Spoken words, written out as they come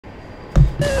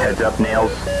Heads up,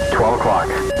 nails, 12 o'clock.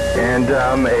 And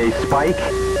a spike,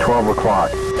 12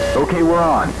 o'clock. Okay, we're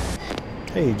on.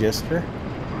 Hey, Jester.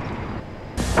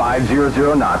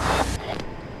 500 knots.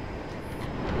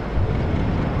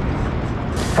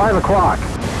 5 o'clock,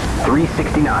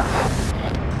 360 knots.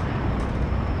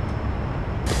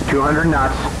 200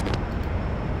 knots.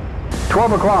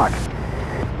 12 o'clock.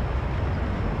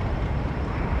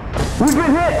 We've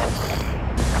been hit!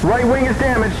 Right wing is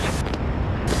damaged.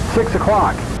 6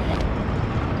 o'clock.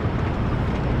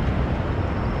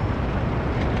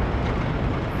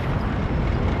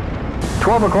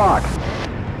 $12 o'clock.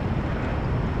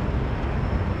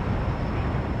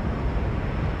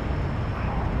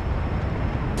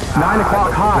 $9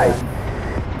 o'clock high.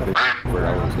 Where I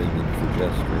was aiming for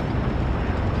Jester.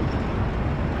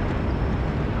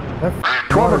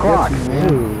 12 o'clock. You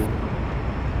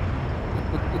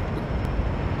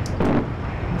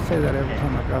say that every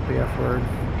time I drop the F word.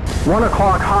 1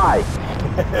 o'clock high.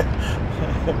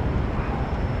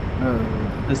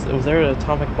 Was there an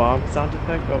atomic bomb sound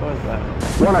effect? What was that?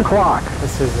 1 o'clock.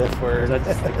 This is F Or word. is that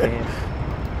just the game?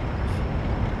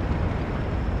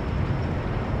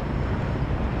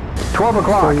 12 Still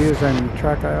o'clock. using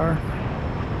track IR.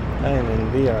 I am in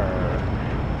VR.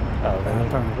 Oh, I'm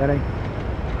talking ready.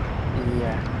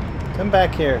 Yeah. come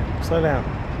back here. Slow down.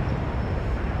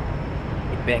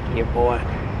 Get back here, boy.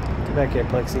 Get back here,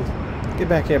 Plexi. Get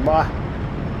back here, boy.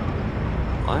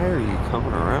 Why are you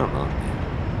coming around on me?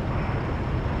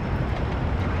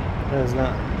 No, it's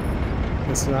not.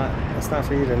 It's not. It's not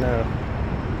for you to know.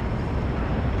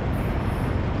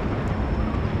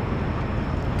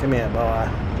 Come here, boy.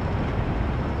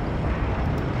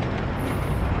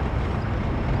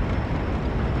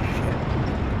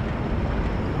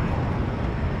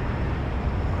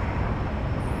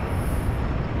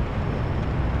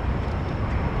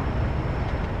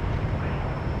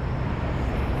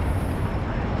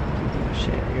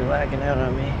 Shit, you're lagging out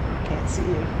on me. Can't see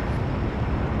you.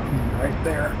 Right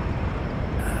there.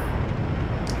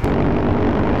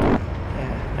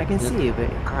 Yeah, I can see you,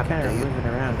 but you're kind of moving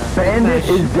around. Bandit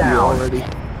is down. Already.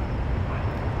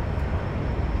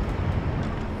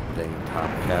 Dang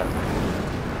Tomcat.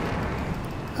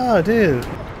 Oh, dude.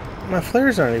 My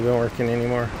flares aren't even working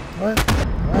anymore. What?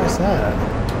 Why is that?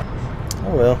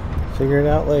 Oh well. Figure it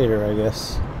out later, I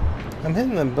guess. I'm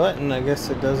hitting the button. I guess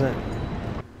it doesn't...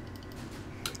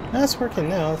 No, it's working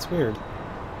now. That's weird.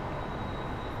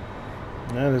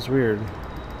 That is weird.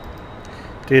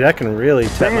 Dude, I can really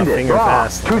tap my Bandit, finger raw,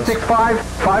 fast. 265,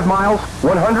 5 miles,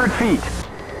 100 feet.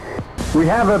 We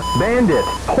have a Bandit,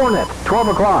 Hornet, 12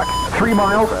 o'clock, 3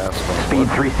 miles, speed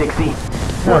 360.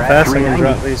 How We're at fast I can 390.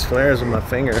 drop these flares with my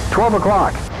finger. 12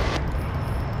 o'clock.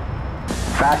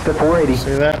 Fast at 480.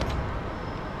 See that?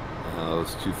 Oh,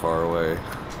 it's too far away.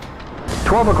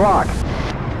 12 o'clock.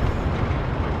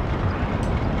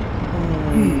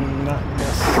 Not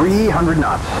this. 300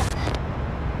 knots.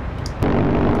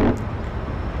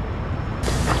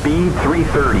 Speed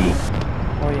 330.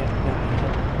 Oh yeah,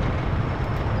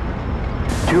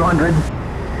 200.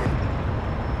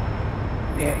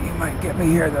 Yeah, you might get me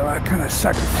here though. I kind of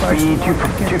sacrificed Speed a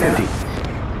lot to get 250.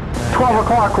 that. 12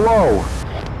 o'clock low.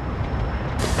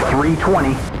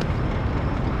 320.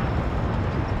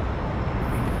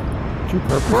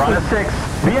 We're on a 6.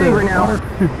 Be angry now.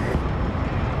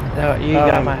 No, you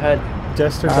got my HUD.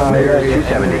 Jester's Oh, on there. yeah,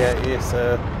 270. At you,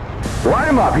 so... Line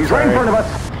him up. He's right in front of us.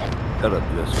 Shut up,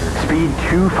 Jester. Speed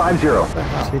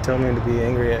 250. She told me to be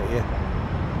angry at you.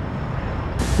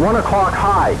 1 o'clock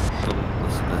high. Don't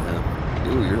listen to him.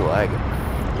 Ooh, you're lagging.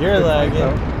 You're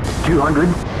lagging. 200.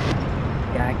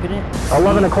 Yeah, I couldn't.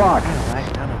 11 o'clock. Kind of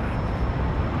lagged out of me.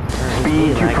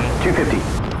 Speed lagging. 250.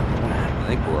 I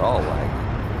think we're all lagging.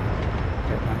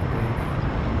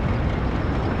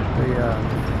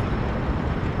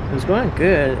 It was going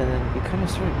good, and then you kind of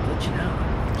started glitching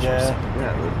out. Yeah.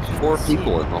 Yeah, there's 4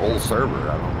 people in the whole server.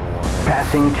 I don't know why.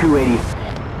 Passing 280.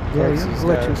 Yeah, you Plexus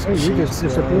let you got see, you just cheats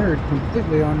disappeared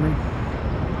completely on me.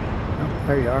 Oh,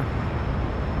 there you are.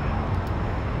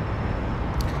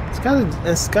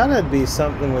 It's gotta be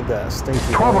something with that stinky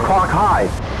 12 water. o'clock high.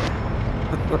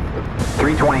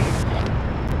 320.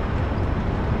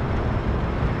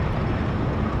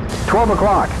 12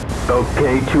 o'clock.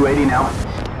 Okay, 280 now.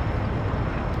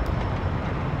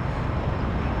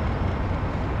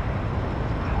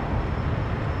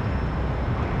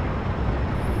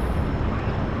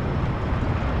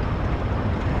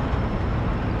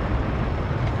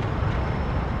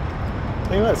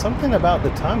 Tell you what, something about the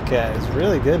Tomcat is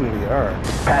really good in VR.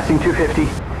 Passing 250.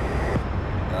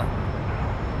 Yeah.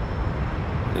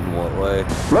 In what way?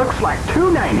 Looks like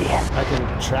 290. I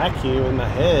can track you in my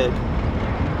head.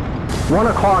 1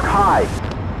 o'clock high.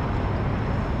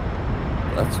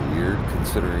 That's weird,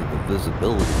 considering the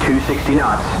visibility. 260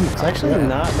 knots. It's actually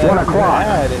not 1 that o'clock.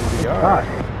 bad in VR.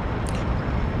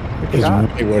 Good shot.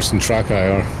 It's way worse than track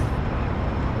IR.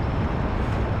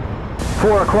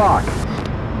 4 o'clock.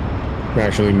 You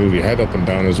actually move your head up and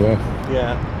down as well.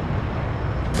 Yeah.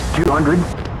 200.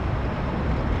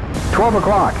 12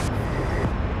 o'clock.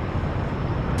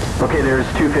 Okay, there's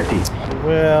 250.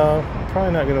 Well,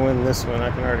 probably not going to win this one, I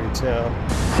can already tell.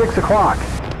 6 o'clock.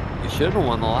 You should have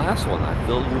won the last one. I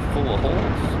filled you full of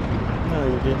holes. No,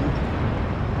 you didn't.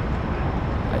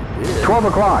 I did. 12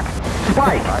 o'clock.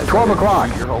 Spike. 12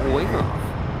 o'clock. Your whole wing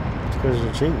off. It's because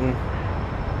you're cheating.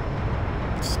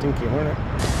 Stinky Hornet.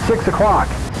 6 o'clock.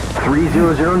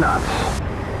 300 knots.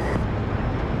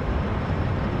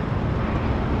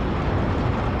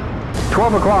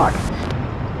 $12 o'clock.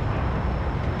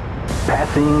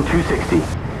 Passing 260.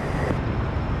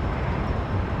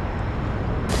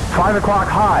 5 o'clock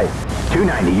high.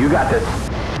 290. You got this.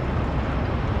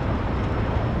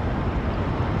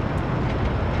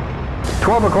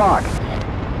 12 o'clock.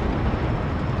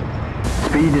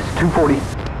 Speed is 240.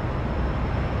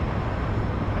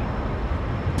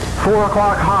 4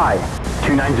 o'clock high.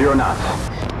 290 knots.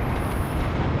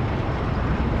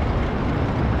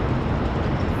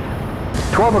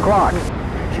 12 o'clock.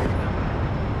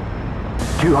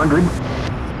 200.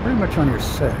 Pretty much on your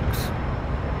 6.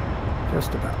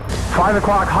 Just about. 5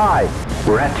 o'clock high.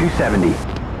 We're at 270.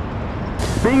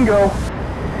 Bingo.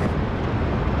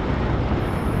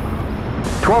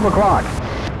 12 o'clock.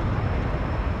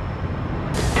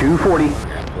 240.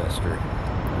 Wester.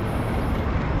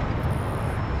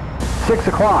 6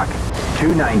 o'clock.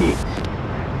 290.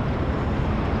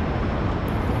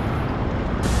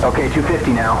 Okay,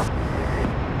 250 now.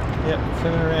 Yep,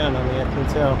 coming around on me, I can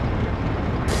tell.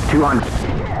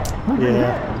 200.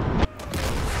 Yeah.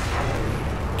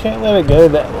 Can't let it go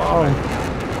that long.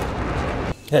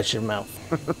 That's your mouth.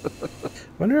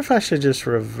 Wonder if I should just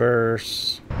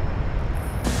reverse.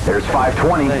 There's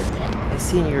 520. I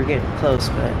seen you were getting close,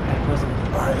 but I wasn't.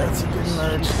 Alright, that's a good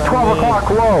merge. 12 o'clock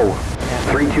low.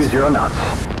 320 knots.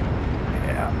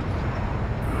 Yeah.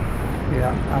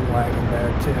 Yeah, I'm lagging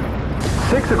bad too.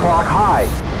 6 o'clock high.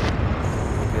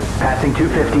 Passing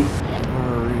 250.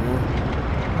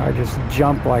 I just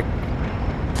jump like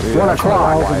 1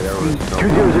 o'clock.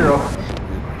 200.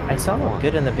 I saw him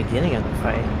good in the beginning of the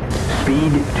fight. And then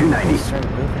Speed he 290.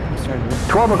 started moving.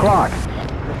 12 o'clock.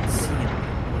 Let's see him.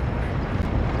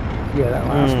 yeah, that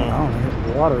last one. I don't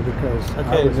hit the water because I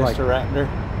Okay, was Mr. like Raptor.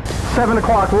 7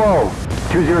 o'clock low.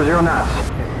 200 knots.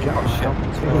 jump.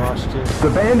 I lost you. The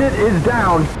bandit is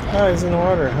down. Oh, he's in the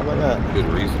water. How about that? Good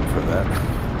reason for that.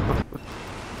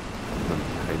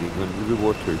 Hiding under the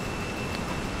water.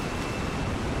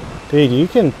 Dude, you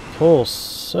can pull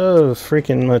so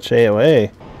freaking much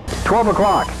AOA. 12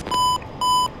 o'clock.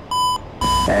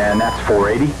 And that's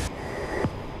 480.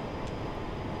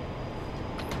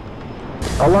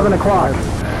 11 o'clock.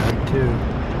 Bad too.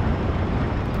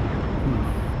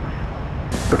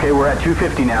 Okay, we're at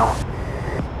 250 now.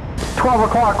 12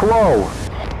 o'clock low.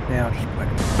 Yeah, I'll just play.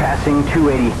 Passing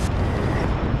 280.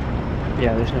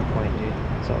 Yeah, there's no point, dude.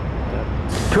 So,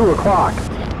 2 o'clock.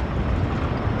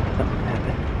 something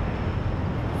happened.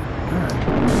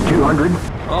 200.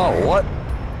 Oh, what?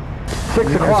 6 You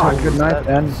guys o'clock. have a good night,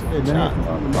 Ben. Good job.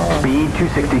 Tomorrow. Speed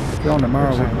 260. Go on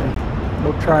tomorrow.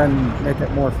 We'll try and make it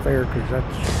more fair because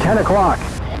that's 10 o'clock.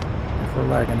 if we're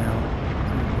lagging out.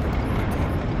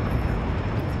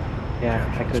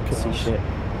 Yeah, I couldn't see shit.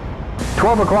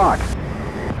 12 o'clock.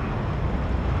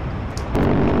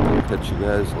 I'll catch you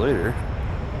guys later.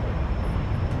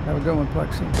 Have a good one,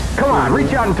 Plexi. Come on,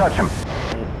 reach out and touch him.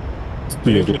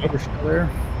 Yeah, You're still there?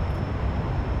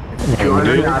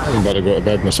 I'm about to go to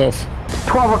bed myself.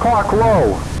 12 o'clock low.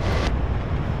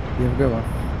 You have a good one.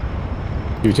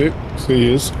 You too. See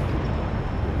yous.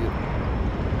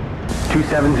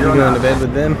 270 You going to knots. bed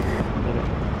with them?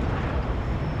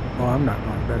 Oh, I'm not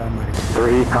going to bed. I'm ready.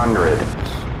 300.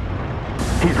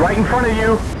 He's right in front of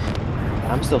you.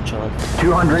 I'm still chilling.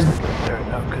 200.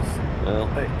 Well,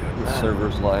 the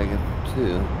server's lagging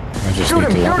too. I just Shoot need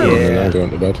him, to log shoot in him. and then go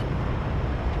into bed.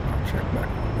 I'll check back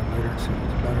a little bit later and see if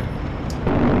it's better.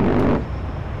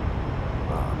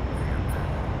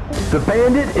 The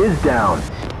bandit is down. Those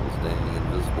dang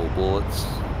invisible bullets.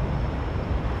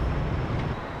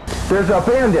 There's a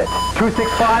bandit.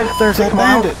 265. There's a 6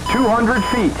 miles, bandit. 200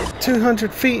 feet.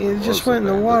 200 feet, it just Close went in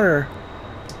the bandit. water.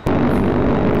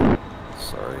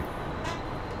 Sorry.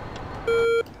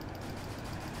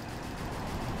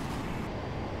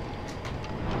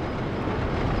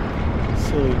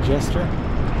 Silly jester.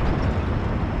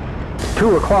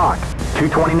 2 o'clock,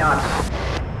 220 knots.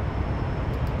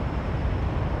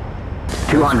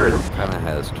 200. Kind of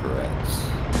has Tourette's.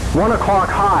 1 o'clock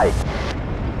high.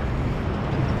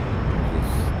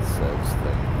 Just says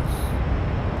things.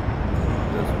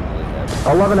 Doesn't really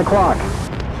have. 11 o'clock.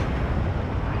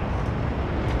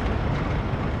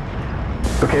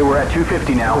 Okay, we're at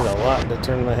 250 now. There's a lot to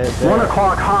turn my head down. 1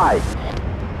 o'clock high.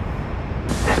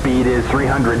 Speed is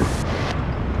 300.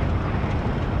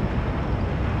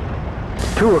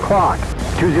 2 o'clock,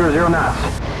 200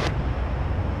 knots.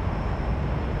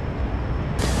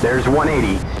 There's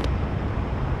 180.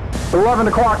 11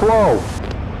 o'clock low.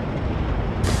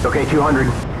 Okay, 200.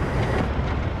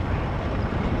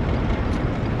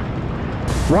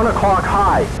 1 o'clock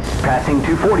high, passing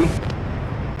 240.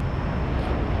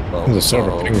 The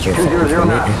server pings are 200 far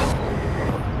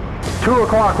knots. 2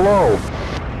 o'clock low.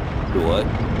 Do what?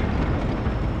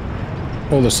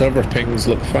 All the server pings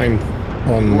look fine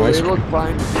on my They screen. look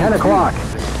fine. 10 o'clock,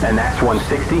 and that's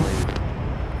 160.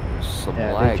 There's some Yeah,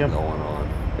 they lag jump- going on.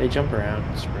 They jump around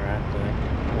sporadically.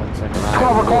 1 second.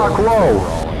 12 o'clock They low. were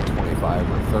all at 25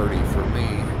 or 30 for me,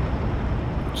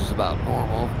 which is about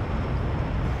normal.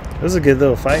 It was a good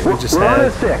little fight we just We're on a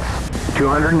had. 6,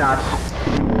 200 knots.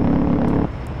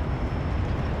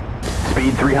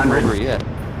 Speed 300. Over yet.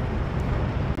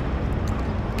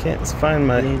 Can't find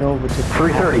my Lean over to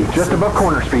 330, just above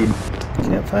corner speed.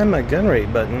 can't find my gun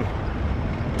rate button.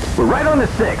 We're right on the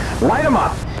 6. Light them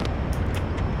up.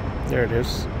 There it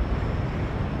is.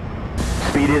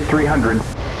 Speed is 300.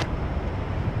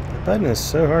 The button is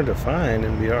so hard to find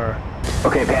in VR.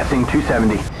 Okay, passing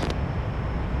 270.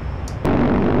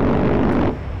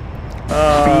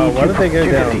 Why did they go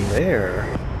down 250. there?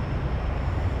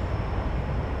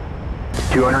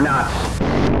 200 knots.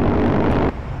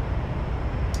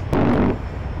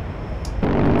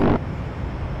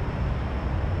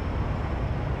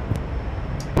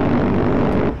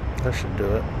 That should do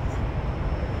it.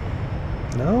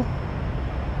 No?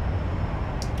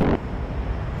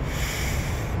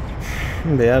 I'm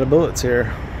gonna be out of bullets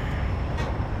here.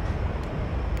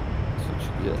 That's what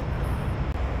you get.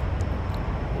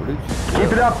 Where did you go?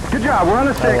 Keep it up. Good job. We're on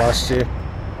a I 6. lost you. I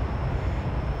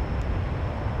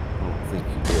don't think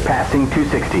you did. Passing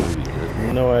 260. Maybe you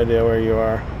did. No idea where you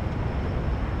are.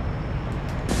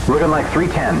 Looking like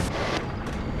 310.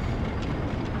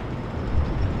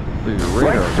 But your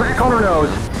radar. Right smack on her nose.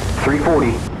 340.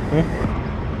 You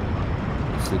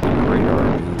said your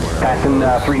radar knew where I Passing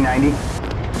was. 390.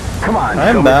 Come on. I'm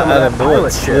show me about some out that of pilot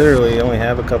bullets. shit. Literally only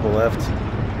have a couple left.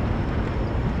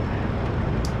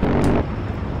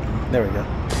 There we go.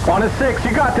 On a 6.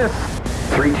 You got this.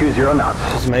 320 knots.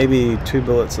 There's maybe 2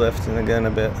 bullets left in the gun a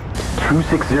bit.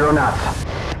 260 knots.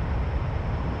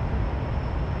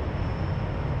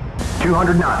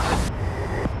 200 knots.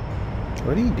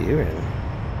 What are you doing?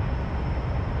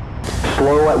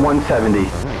 Slow at 170. I'm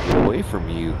gonna get away from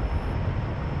you.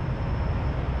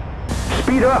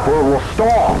 Speed up or we'll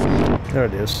stall. There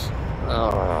it is.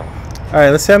 Oh.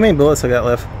 Alright, let's see how many bullets I got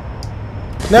left.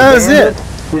 No, that was it!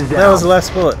 Is That down. was the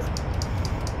last bullet.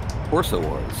 Of course it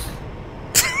was.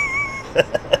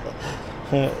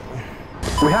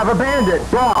 We have a bandit.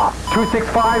 Raw.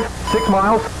 265, 6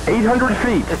 miles, 800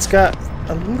 feet. It's got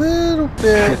a little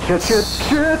bit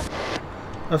Shit.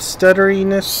 of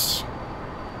stutteriness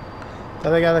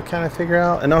that I gotta kind of figure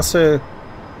out. And also,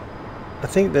 I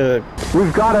think the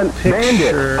We've got a Picture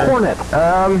bandit. Hornet.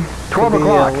 12 could be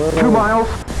o'clock. a little 2 miles.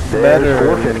 better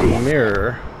There's 450.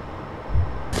 mirror.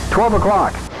 12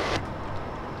 o'clock.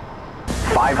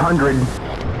 500.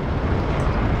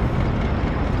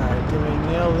 Alright, did we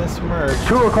nail this merge?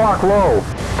 2 o'clock low.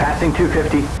 Passing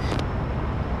 250.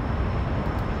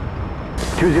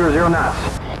 200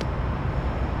 knots.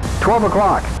 12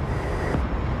 o'clock.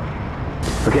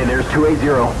 Okay, there's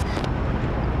 280.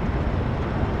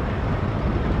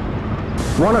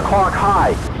 1 o'clock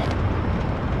high.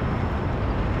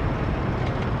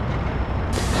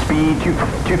 Speed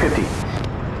 250.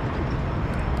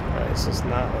 Alright, this is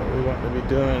not what we want to be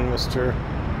doing, mister.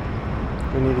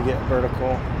 We need to get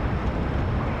vertical.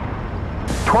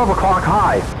 12 o'clock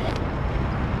high.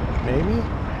 Maybe?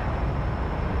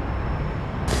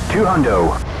 200.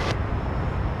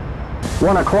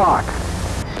 1 o'clock.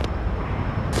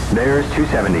 There's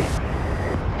 270.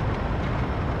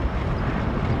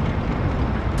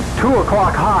 2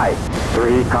 o'clock high.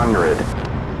 300.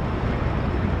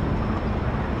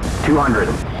 200.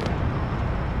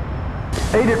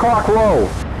 8 o'clock low.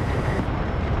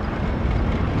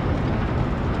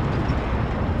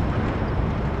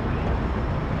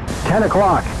 10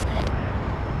 o'clock.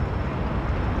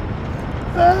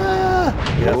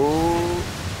 Ah! Yep. Oh.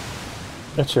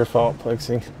 That's your fault,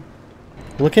 Plexi.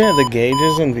 Looking at the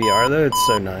gauges in VR though, it's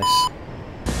so nice.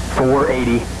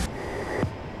 480.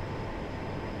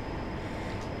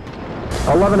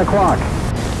 11 o'clock.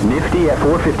 Nifty at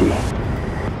 450.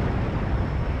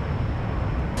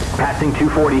 Passing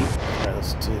 240. Alright,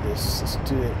 let's do this. Let's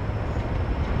do it.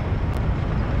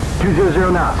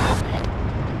 200 knots.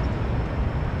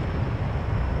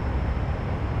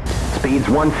 Speed's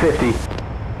 150.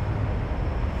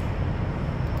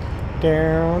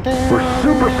 We're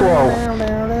super slow.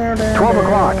 12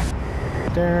 o'clock.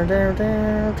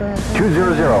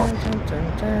 200.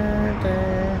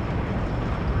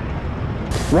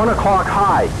 1 o'clock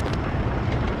high.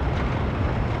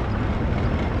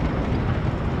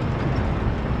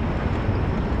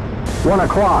 One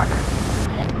o'clock.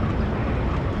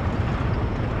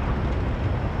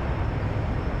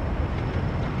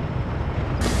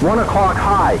 One o'clock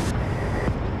high.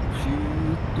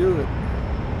 You do it.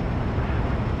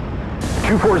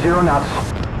 240 knots.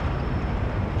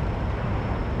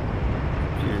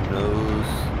 Your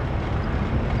nose.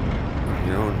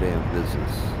 Your own damn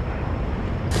business.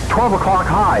 12 o'clock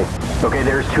high. Okay,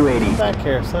 there's 280. Come back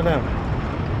here. Slow down.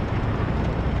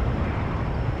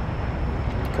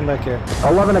 Come back here.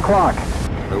 11 o'clock.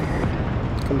 Nope.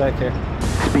 Come back here.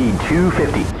 Speed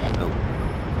 250. Nope.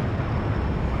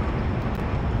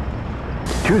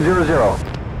 200.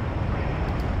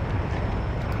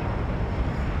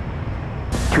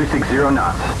 260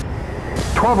 knots.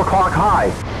 12 o'clock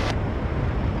high.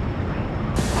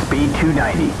 Speed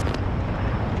 290.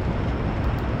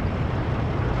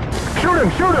 Shoot him!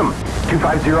 Shoot him!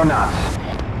 250 knots.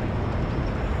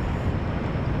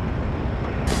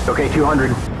 Okay,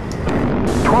 200.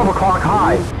 12 o'clock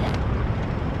high.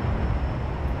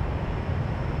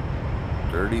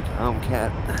 Dirty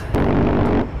Tomcat.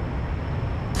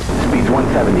 Speed's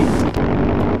 170.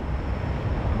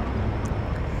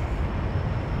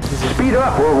 Speed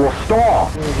up or we'll stall.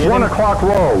 1 o'clock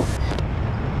low.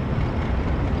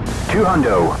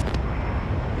 200.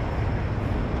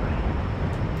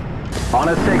 On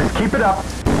a 6, keep it up.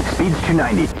 Speed's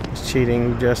 290. He's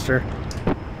cheating, Jester.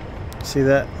 See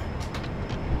that?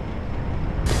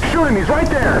 Shoot him, he's right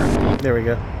there. There we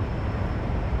go.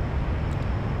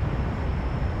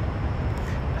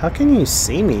 How can you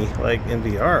see me, like, in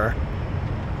VR?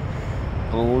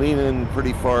 I'm leaning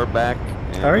pretty far back.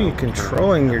 How are you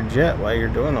controlling your jet while you're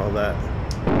doing all that?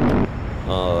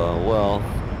 Well,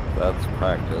 that's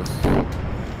practice.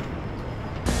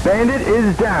 Bandit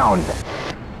is down.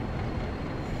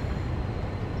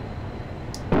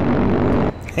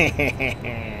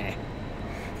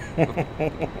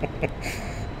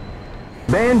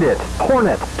 Bandit,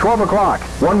 Hornet, 12 o'clock,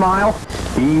 1 mile,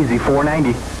 easy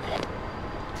 490.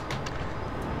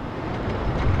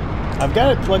 I've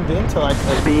got it plugged into like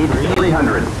a Speed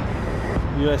 300.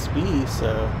 USB,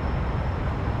 so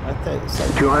I think it's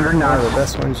like 200 one of knots. the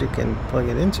best ones you can plug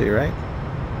it into, right?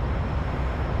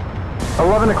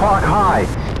 11 o'clock high.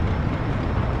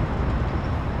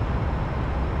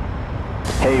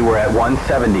 Hey, we're at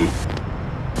 170.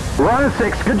 We're on a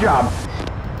 6, good job.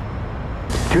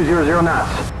 200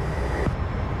 knots.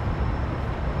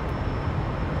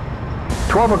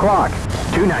 12 o'clock,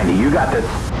 290, you got this.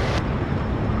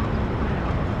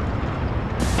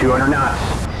 200 knots.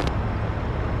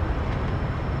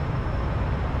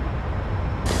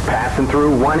 Passing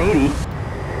through 180.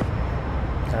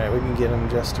 Alright, we can get him,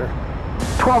 Jester.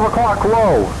 12 o'clock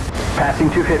low. Passing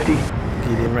 250.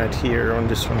 Get him right here on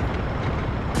this one.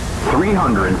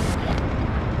 300.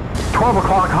 12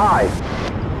 o'clock high.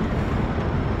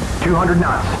 200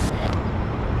 knots.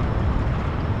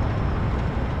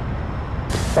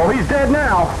 Oh, he's dead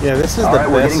now. Yeah, this is All the right,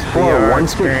 we're best getting slow, VR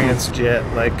 160. experience jet.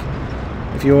 Like,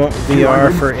 if you want VR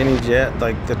 200. for any jet,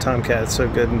 like the Tomcat is so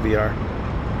good in VR.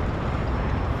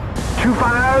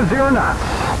 250 knots.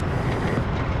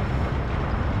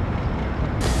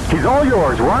 He's all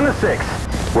yours. We're on a 6.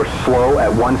 We're slow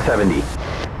at 170.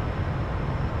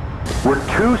 We're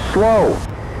too slow.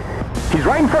 He's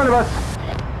right in front of us.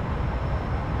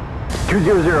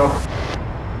 200.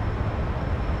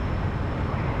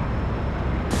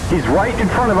 He's right in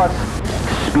front of us.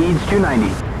 Speed's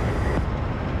 290.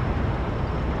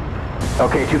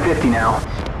 Okay, 250 now.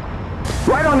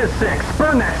 Right on this 6.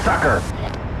 Burn that sucker.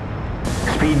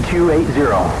 Speed 280.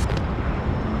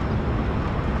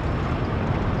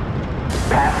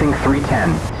 Passing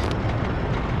 310.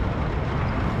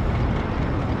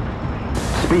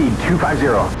 Speed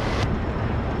 250.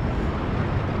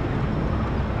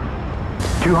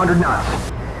 200 knots.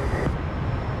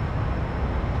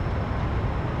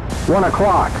 1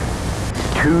 o'clock.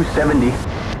 270.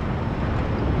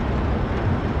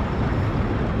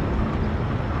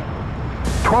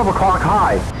 12 12 o'clock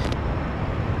high.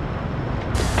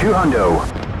 2 hundo.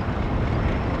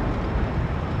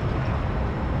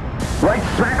 Right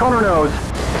smack on her nose.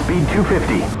 Speed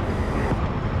 250.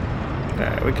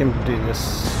 Alright, we can do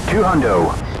this. 2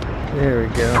 hundo. There we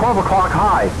go. 12 o'clock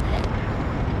high.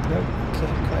 Nope,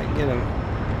 can't quite get him.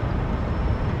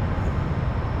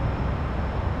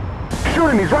 Shoot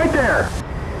him, he's right there.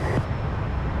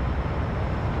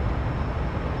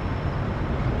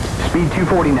 Speed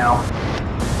 240 now.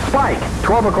 Spike,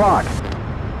 12 o'clock.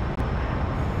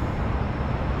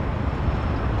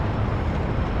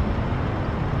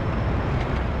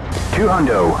 Two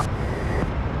hundo.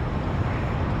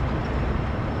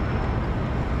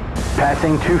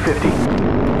 Passing 250.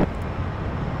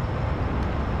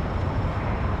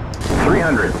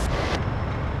 300.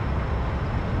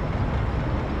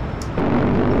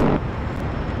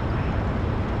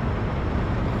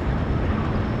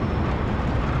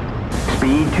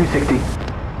 Speed 260.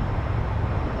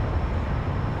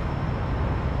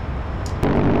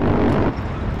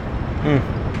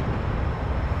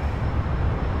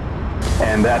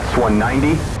 And that's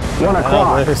 190. 1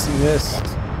 o'clock. Oh, there's missed.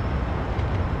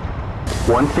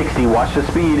 160, watch the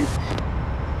speed.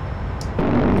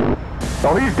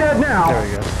 Oh, he's dead now. There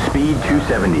we go. Speed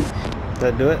 270. Did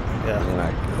that do it? Yeah.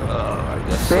 I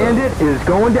guess so. Bandit is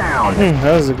going down.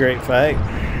 That was a great fight.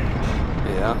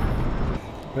 Yeah.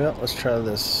 Well, let's try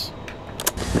this.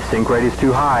 The sink rate is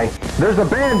too high. There's a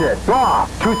bandit. Raw.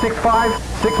 265,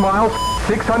 6 miles,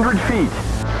 600 feet.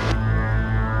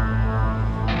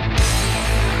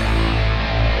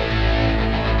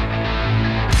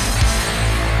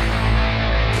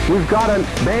 We've got a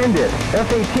bandit.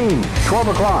 F-18, 12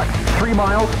 o'clock, 3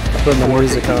 miles. Put my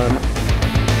music on.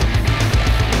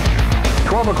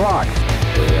 12 o'clock.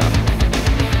 Yeah.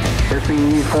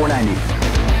 Airspeed 490.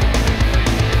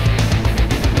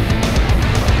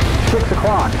 6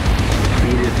 o'clock.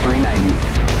 Speed is 390.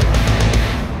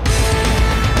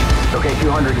 Okay,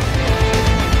 200.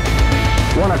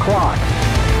 1 o'clock.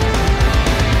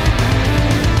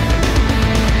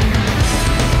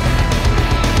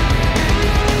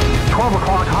 12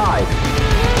 o'clock high.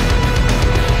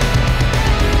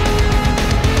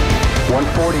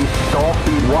 140, stall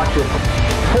speed, watch it.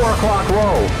 4 o'clock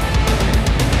low.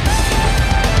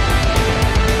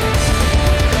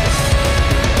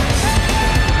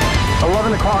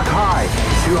 11 o'clock high.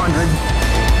 200.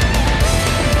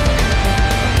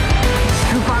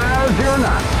 250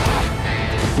 knots.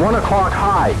 1 o'clock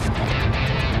high.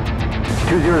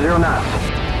 200 knots.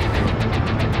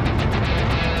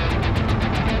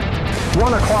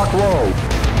 1 o'clock low.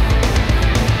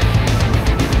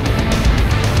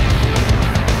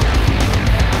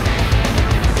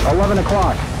 11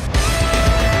 o'clock.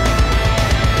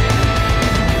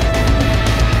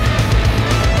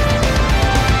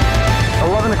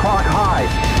 11 o'clock high.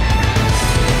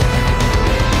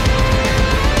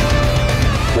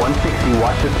 160,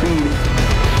 watch the speed.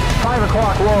 5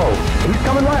 o'clock low. He's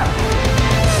coming left.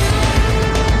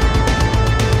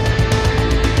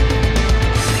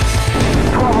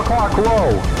 12 o'clock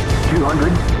low.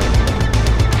 200.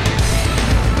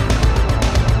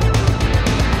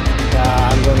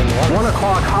 I'm going in 1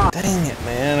 o'clock high. Dang it,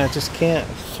 man. I just can't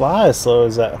fly as slow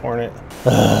as that Hornet.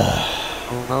 I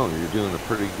don't know. You're doing a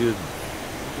pretty good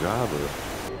job of it.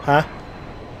 Huh?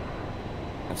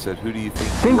 I said, who do you think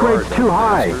Sink you are, rate's too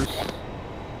high. Masters?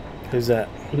 Who's that?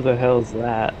 Who the hell is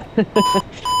that?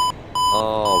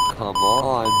 Oh, come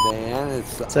on, man.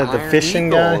 It's Is that the Iron fishing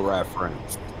Eagle guy?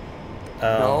 reference.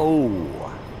 Oh.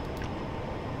 No.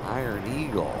 Iron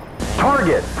Eagle.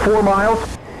 Target, 4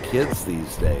 miles. Kids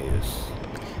these days.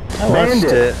 I watched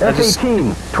Bandit, it. I just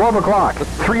F-18, 12 o'clock,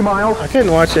 3 miles. I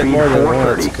couldn't watch it Speed more than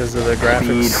 430. once because of the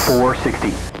graphics. Speed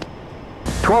 460.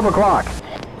 12 o'clock.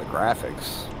 The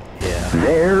graphics. Yeah.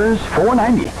 There's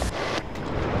 490.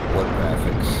 What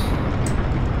graphics?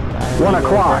 1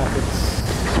 o'clock.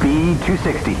 Graphics. Speed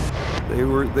 260.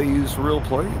 They used real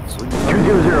planes.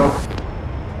 200.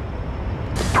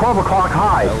 12 o'clock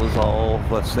high. That was all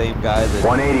the same guy that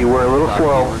 180, we're a little shot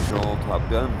slow. the original Top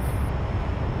Gun.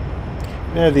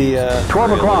 Yeah, the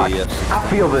 12 o'clock. Really, I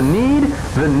feel the need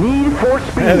for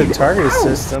speed. yeah, the target Ow.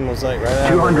 system was like right out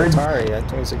 200. of the Atari at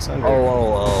 2600.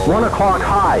 Oh. 1 o'clock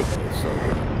high. Okay, so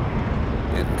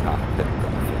in cockpit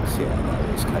graphics, yeah, that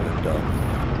was kind of dumb.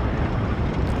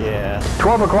 Yeah.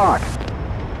 12 o'clock.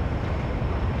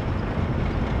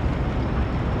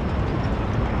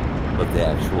 But the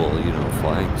actual,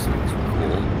 flying scenes were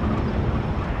cool.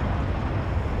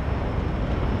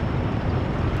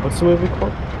 What's the movie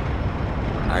called?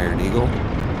 Iron Eagle.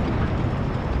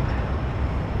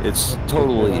 It's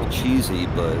totally cheesy,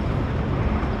 but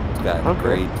it's got Okay.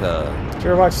 great Did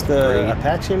you ever watch the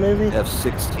Apache movie?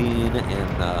 F-16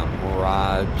 and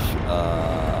Mirage.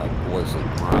 Was it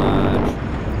Mirage?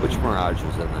 Which Mirage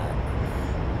was in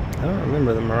that? I don't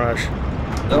remember the Mirage.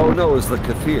 Oh no, it was the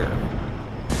Kafir.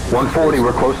 140,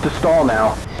 we're close to stall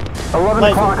now. 11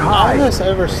 o'clock I high. almost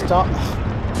overstop.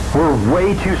 We're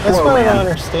way too That's slow, what I don't man.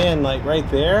 understand. Like right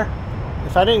there,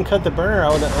 if I didn't cut the burner,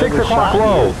 I would have 6 o'clock overshot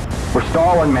low. you. We're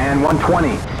stalling, man.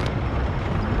 120.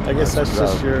 I guess that's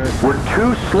just your. We're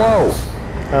too slow.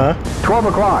 Huh? 12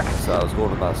 o'clock. So I was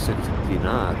going about 60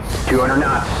 knots. 200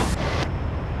 knots.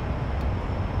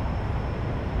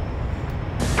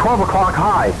 12 o'clock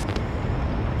high.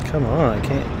 Come on, I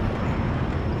can't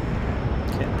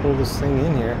pull this thing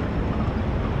in here.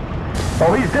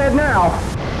 Oh, he's dead now.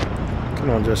 Come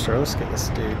on, Jester, let's get this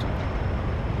dude.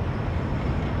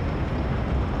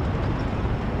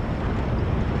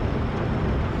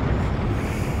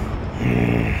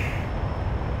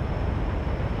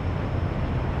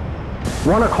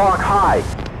 One o'clock high.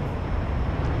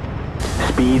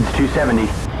 Speed's 270.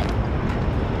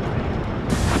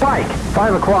 Spike,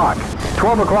 5 o'clock.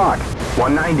 12 o'clock.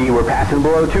 190, we're passing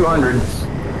below 200.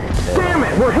 Damn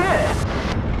it, we're hit!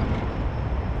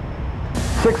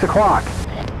 6 o'clock.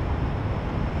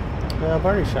 Yeah, I've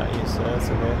already shot you, so that's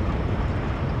okay.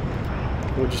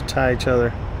 We'll just tie each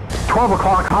other. 12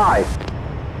 o'clock high.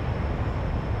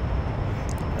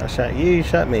 I shot you, you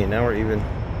shot me. Now we're even.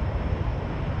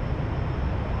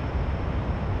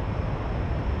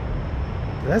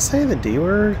 Did I say the D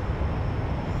word?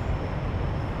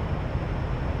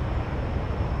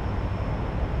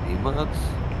 D-Mods?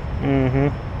 Mm-hmm.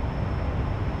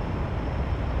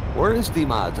 Where is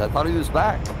D-Mods? I thought he was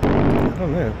back. I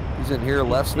don't know. He's in here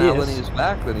less now than he was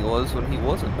back than he was when he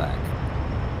wasn't back.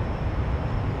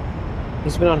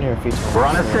 He's been on here a few times. We're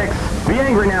on a 6. Be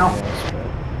angry now.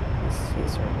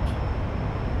 He's hurt.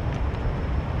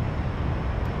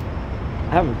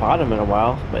 I haven't bought him in a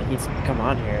while, but he's come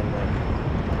on here and like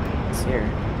he's here.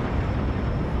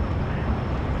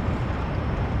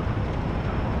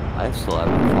 I still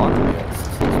haven't fought him yet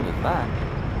since he's been back.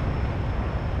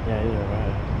 Yeah, you're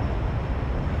right.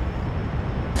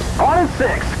 On at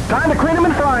 6. Time to clean him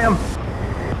and fry him.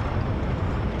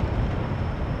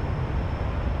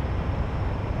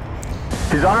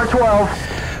 He's on our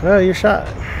 12. Well, you're shot.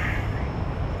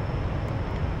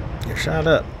 You're shot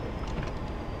up.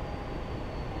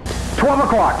 12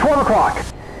 o'clock. 12 o'clock.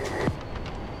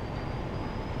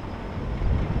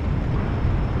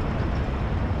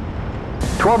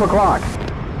 $12 o'clock.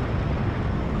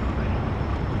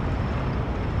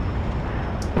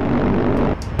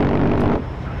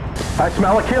 I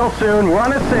smell a kill soon. We're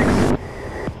on a 6.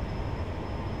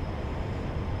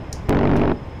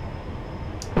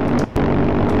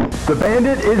 The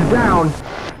bandit is down.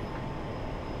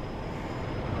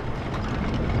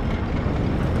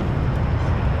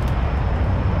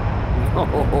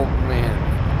 Oh man.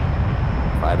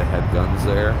 If I'd have had guns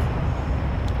there.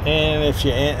 And if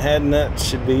your aunt had nuts,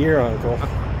 should be your uncle.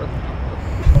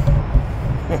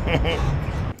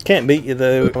 Can't beat you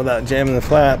though without jamming the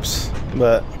flaps,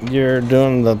 but you're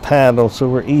doing the paddle, so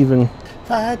we're even.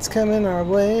 Fights coming our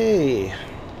way.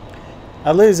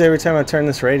 I lose every time I turn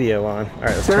this radio on. All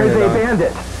right, let's There turn is it a on.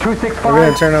 bandit. 265. We're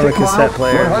gonna turn on the 6 cassette miles,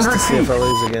 player just to 100 see if I feet.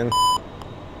 lose again.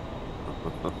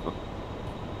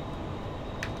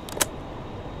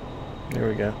 There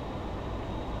we go.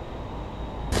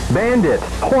 Bandit,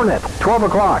 Hornet, 12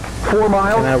 o'clock, 4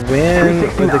 miles. Can I win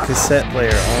with 360 the knots. cassette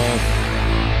player on?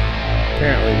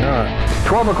 Apparently not.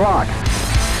 12 o'clock.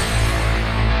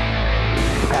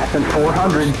 Passing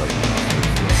 400.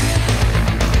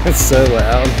 It's so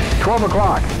loud. 12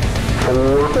 o'clock.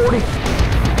 440.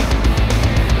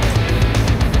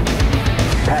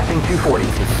 Passing 240.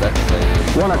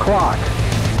 1 o'clock.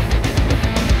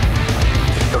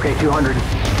 Okay, 200.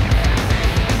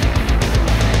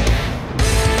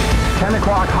 10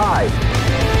 o'clock high.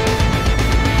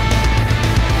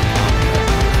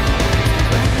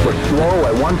 We're slow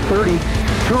at 130.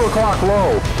 2 o'clock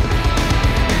low.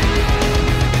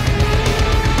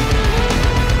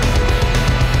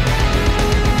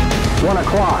 1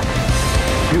 o'clock.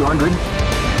 200.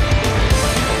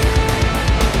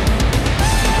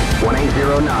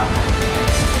 180 knots.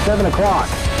 7 o'clock.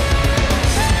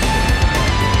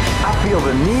 I feel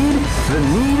the need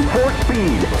for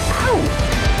speed. Ow!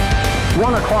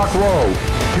 1 o'clock low,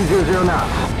 200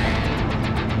 knots.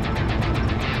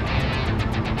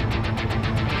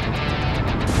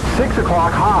 6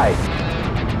 o'clock high.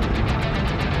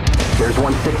 There's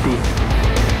 160.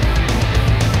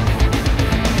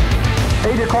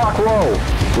 8 o'clock low.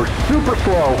 We're super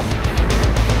slow.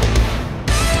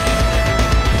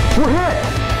 We're hit.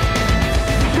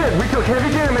 shit, we took heavy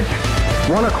damage.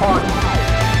 1 o'clock.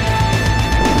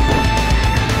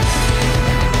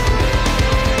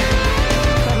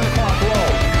 7 o'clock low.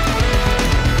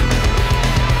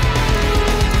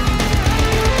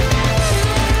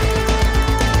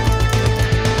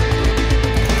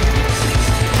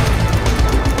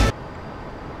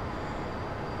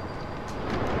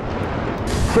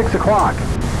 Six o'clock.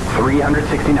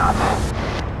 360 knots.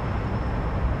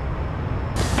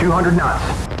 200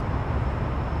 knots.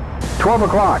 12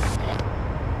 o'clock.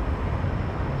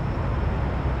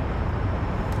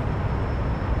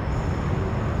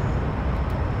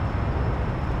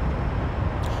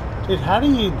 Dude, how do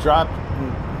you drop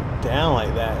down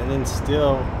like that and then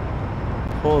still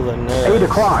pull the nose? 8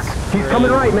 o'clock. He's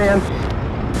coming right, man.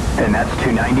 And that's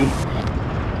 290.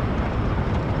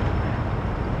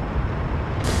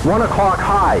 1 o'clock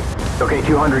high. Okay,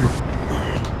 200.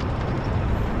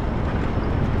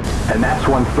 And that's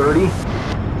 130.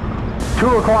 2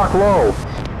 o'clock low.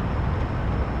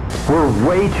 We're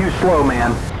way too slow,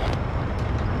 man.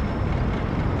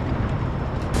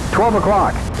 12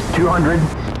 o'clock. 200.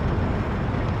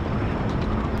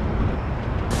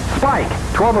 Spike.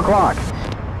 12 o'clock.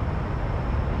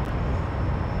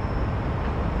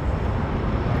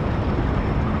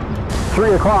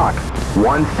 Three o'clock.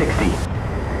 160.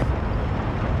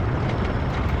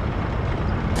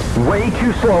 Way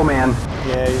too slow, man.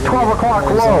 Yeah, 12 o'clock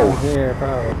low. Here,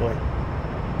 probably.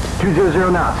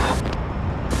 200 knots.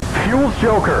 Fuel's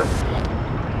Joker.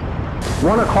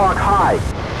 1 o'clock high.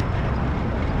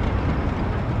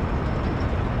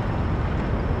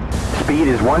 Speed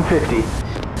is 150.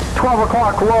 12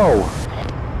 o'clock low.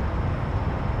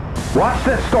 Watch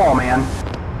this stall, man.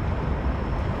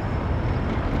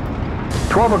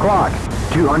 12 o'clock.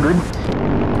 200.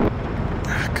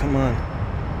 Ah, come on.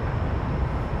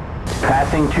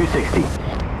 Passing 260.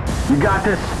 You got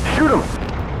this. Shoot him.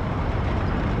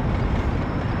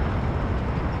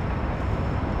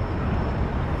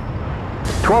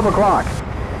 $12 o'clock.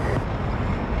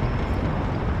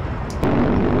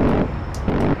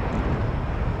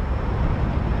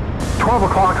 $12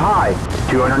 o'clock high.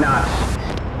 200 knots.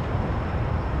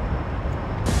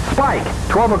 Spike.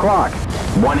 12 o'clock.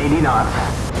 180 knots.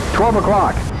 12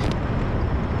 o'clock.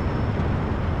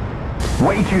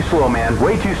 Way too slow, man.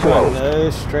 Way too slow.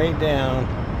 Nose straight down.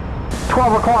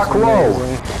 12 o'clock That's low.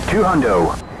 amazing.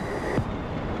 200.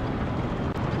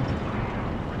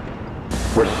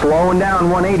 We're slowing down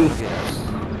 180. Yes.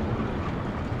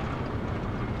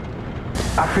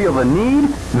 I feel the need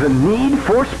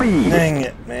for speed. Dang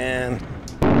it, man.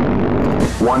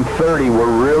 130.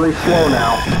 We're really slow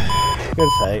now.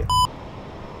 Good fight.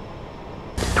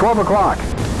 12 o'clock.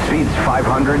 Speed's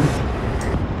 500.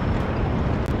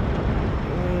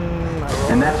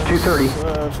 And that's 230.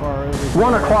 So far over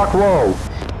 1 here. o'clock low.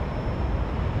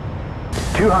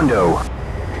 200.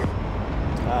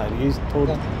 God, you pulled.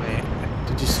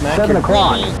 Did you smack 7 your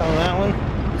o'clock. feet on that one?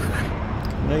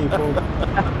 No, you pulled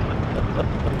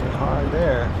freaking hard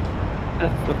there.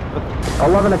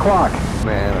 11 o'clock.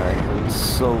 Man, I was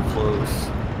so close.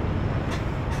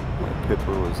 My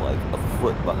pipper was like a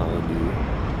foot behind you.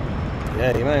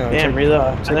 Yeah, you might want to Damn, check,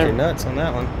 reload. check your nuts on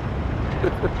that one.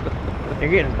 You're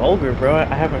getting vulgar, bro. I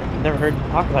haven't never heard you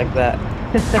talk like that.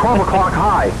 12 o'clock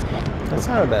high. That's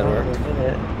not a bad word.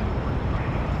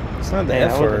 It's not the Yeah,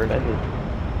 F I was word. offended.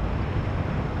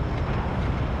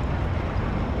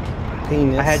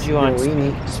 Penis. I had you on your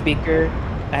weenie. speaker.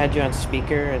 I had you on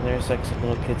speaker, and there's like some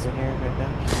little kids in here right now.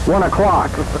 1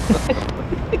 o'clock.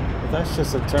 That's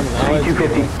just a terminology.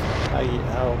 250.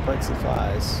 How plexi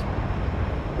flies.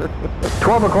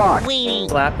 12 o'clock.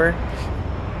 Slapper.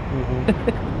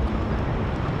 Mm-hmm.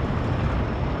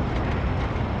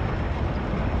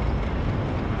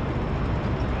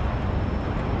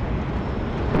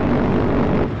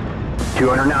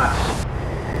 200 knots.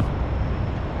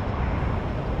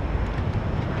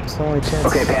 It's the only chance.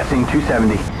 Okay, passing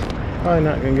 270. Probably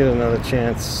not gonna get another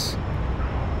chance.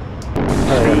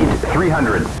 Speed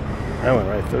 300. That went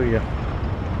right through you.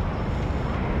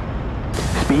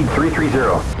 Speed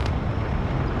 330.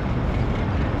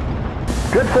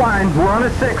 Good flying. We're on a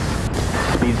 6.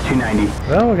 Speed's 290.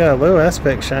 Well, we got a low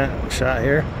aspect shot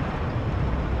here.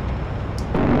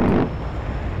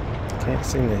 Can't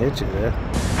seem to hit you there.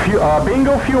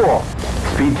 Bingo fuel.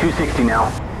 Speed 260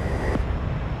 now.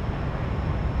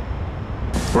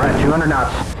 We're at 200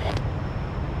 knots.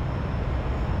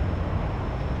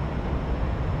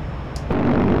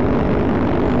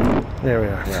 There we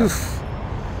are. Yeah.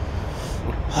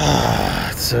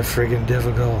 It's so freaking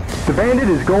difficult. The Bandit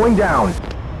is going down.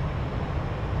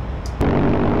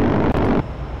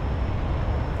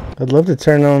 I'd love to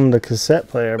turn on the cassette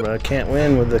player, but I can't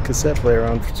win with the cassette player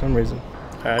on for some reason.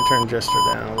 Alright, I turned Jester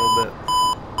down a little bit.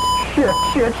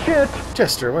 Shit.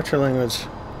 Jester, what's your language?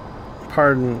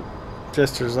 Pardon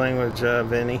Jester's language,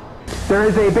 Vinny. There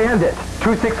is a bandit.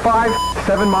 265,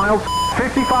 7 miles,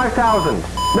 55,000.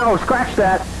 No, scratch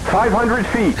that. 500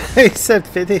 feet. He said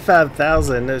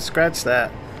 55,000. No, scratch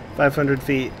that. 500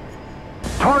 feet.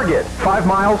 Target, 5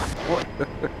 miles.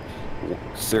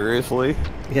 Seriously?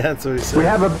 Yeah, that's what he said. We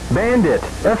have a bandit.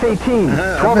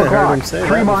 F-18, 12 heard o'clock, him say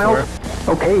 3 that miles.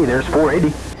 before. Okay, there's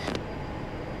 480.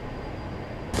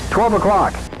 12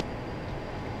 o'clock.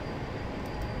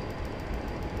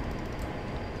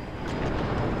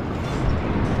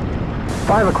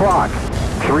 $5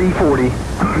 340.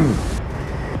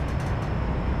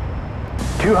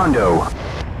 200.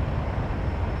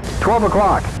 12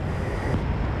 o'clock.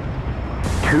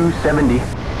 270.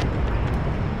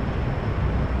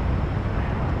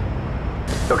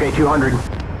 Okay, 200.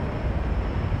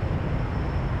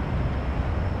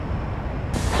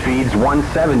 Speed's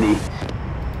 170.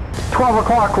 12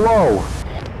 o'clock low.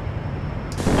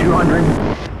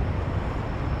 200.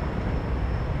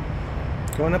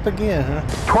 Going up again, huh?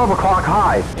 12 o'clock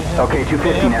high. Okay,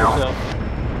 250 now.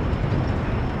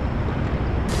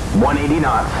 180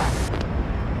 knots.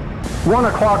 1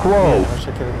 o'clock low. Yeah, I wish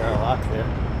I could have got a lock there.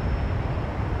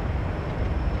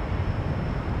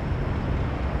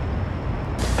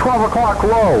 $12 o'clock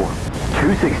low.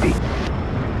 260.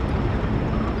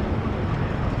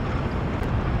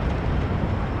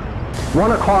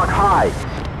 1 o'clock high.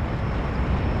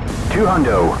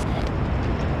 200.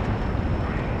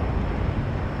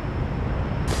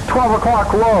 12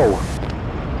 o'clock low.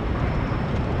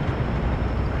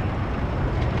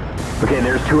 Okay,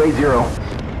 there's 280.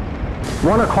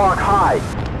 1 o'clock high.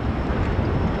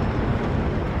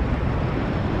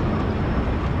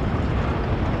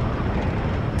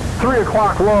 3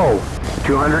 o'clock low.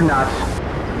 200 knots.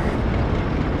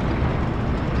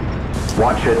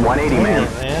 Watch it, 180, man.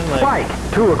 Like...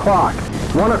 Spike, 2 o'clock.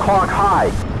 1 o'clock high.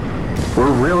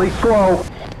 We're really slow.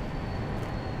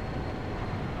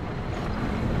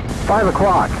 5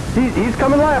 o'clock. He's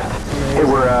coming left. Hey,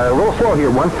 we're a little slow here,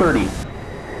 130.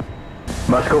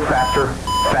 Must go faster.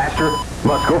 Faster.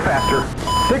 Must go faster.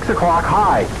 6 o'clock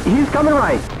high. He's coming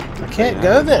right. I can't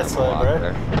go that slow,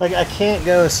 bro. Like, I can't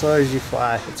go as slow as you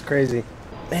fly. It's crazy.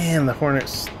 Man, the Hornet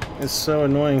is so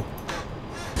annoying.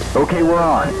 Okay, we're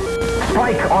on.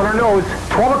 Spike on our nose.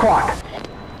 12 o'clock.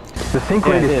 The sink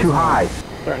rate is too high.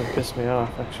 Starting to piss me off,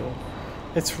 actually.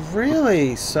 It's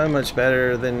really so much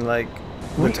better than, like,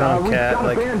 the Tomcat. got a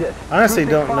Like, bandit. honestly,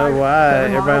 don't know 265, why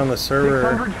 7 everybody on the miles, server,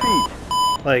 600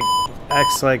 feet. like,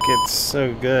 acts like it's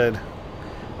so good.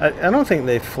 I don't think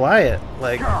they fly it.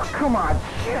 Like, Oh, come on,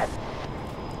 shit.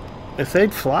 if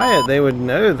they'd fly it, they would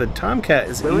know the Tomcat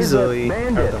is There is a easily, or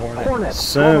bandit, the Hornet, Hornet,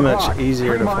 so 12 much o'clock, easier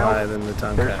 3 to fly miles. than the There's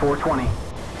Tomcat. 420.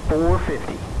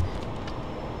 450.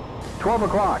 12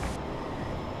 o'clock.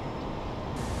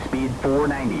 Speed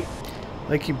 490.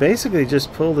 Like, you basically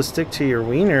just pull the stick to your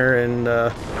wiener and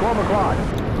 12 o'clock.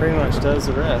 pretty much does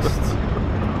the rest.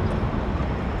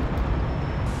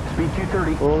 Speed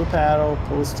 230. Pull the paddle,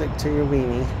 pull the stick to your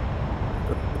weenie.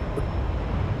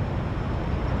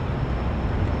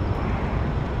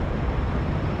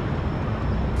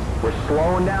 We're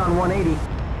slowing down 180.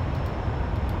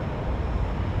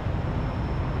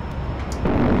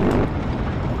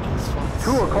 It's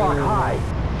 2 o'clock high.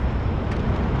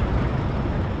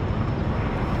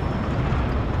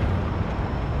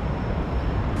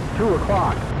 Two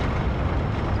o'clock.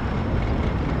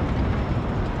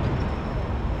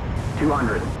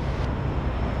 200.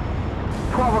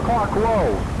 12 o'clock low.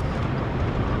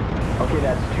 Okay,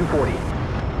 that's 240.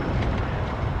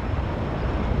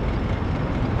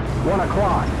 1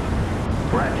 o'clock.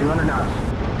 We're at 200 knots.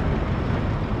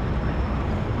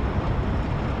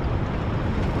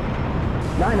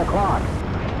 $9 o'clock.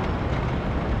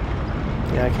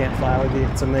 Yeah, I can't fly with you.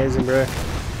 It's amazing, bro.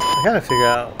 I gotta figure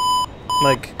out,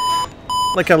 like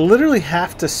I literally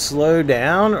have to slow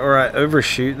down or I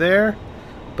overshoot there,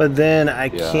 but then I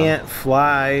can't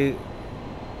fly.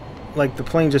 Like, the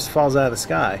plane just falls out of the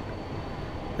sky.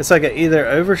 It's like I either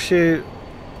overshoot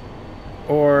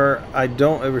or I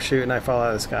don't overshoot and I fall out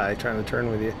of the sky trying to turn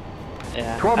with you.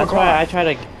 Yeah, 12 that's o'clock. why I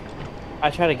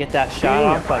try to get that shot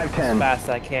off like 510. as fast as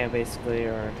I can, basically,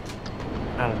 or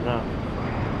I don't know,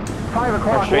 5 or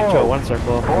o'clock straight to low. a one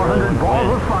circle. 400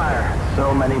 balls of fire.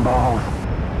 So many balls.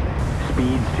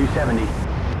 Speeds 270.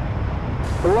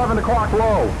 11 o'clock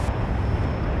low.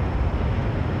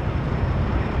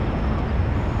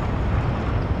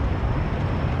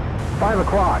 $5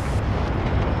 o'clock.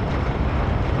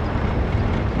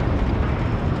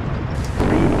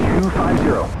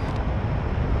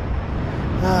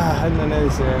 in the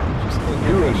nose there. Just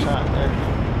getting a shot there.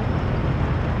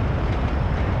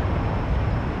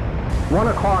 1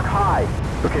 o'clock high.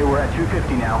 Okay, we're at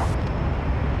 250 now.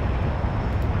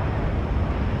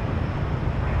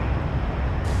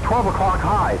 12 o'clock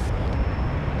high.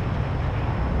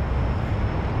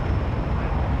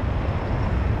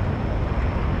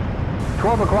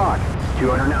 $12,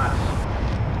 200 knots.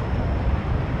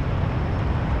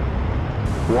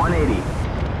 180.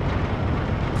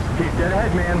 He's dead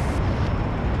ahead, man.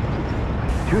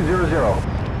 200.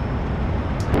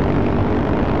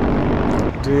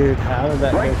 Dude, how did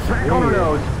that Right go smack on the through?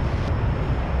 nose.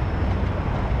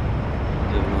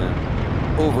 It went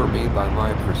over me by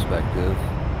my perspective,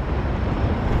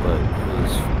 but it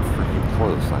was freaking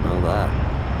close, I know that.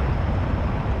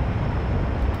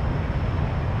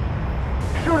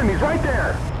 Shoot him, he's right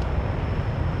there.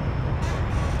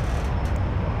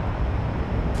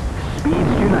 Speed's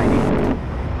 290.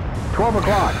 12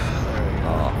 o'clock.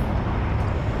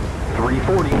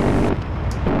 340.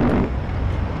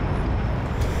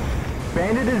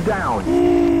 Bandit is down.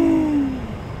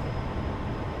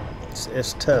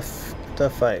 It's tough.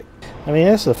 Tough fight. I mean,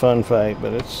 it's a fun fight,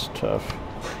 but it's tough.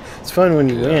 It's fun when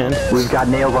you win. We've got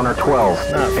nails on our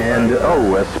 12. not fun. And,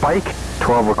 oh, a spike,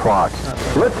 12 o'clock.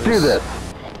 Let's do this.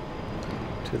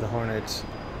 To the Hornets.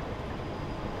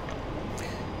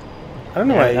 I don't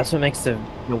know Yeah, why. that's what makes the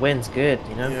wins good,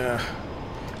 you know? Yeah.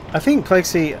 I think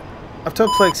Plexi, I've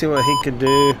told Plexi what he could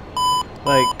do.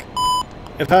 Like,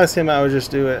 if I was him, I would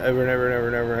just do it over and over and over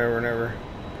and over and over and over.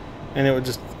 And it would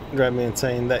just drive me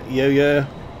insane. That yo-yo.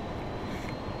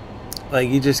 Like,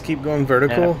 you just keep going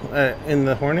vertical in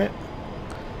the Hornet.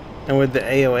 And with the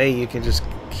AOA, you can just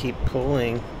keep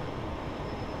pulling.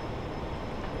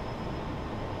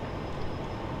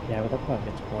 Yeah, but that probably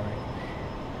gets boring.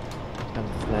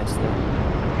 It's nice to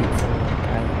beat someone like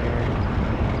Kyler.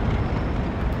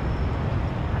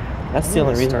 That's the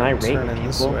only reason I rate turning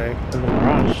this people way. in the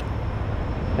Mirage.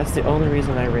 That's the only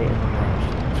reason I rate in the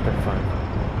Mirage. It's for fun.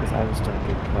 Because I was still a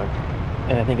good plug.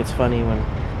 And I think it's funny when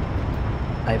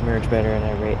I merge better and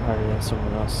I rate harder than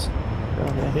someone else. Oh, I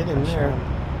hit him Sure. there.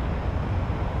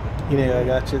 You know, I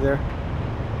got you there.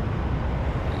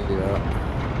 Yeah.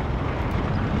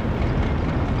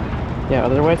 Yeah,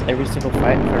 otherwise every single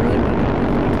fight, if I really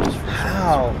want to do it,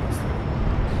 Ow!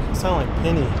 You sound like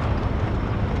Penny.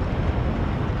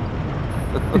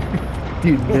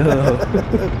 Dude, no.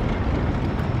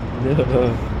 No.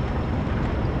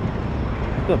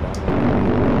 I feel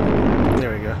bad.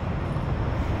 There we go.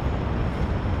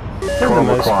 For the 12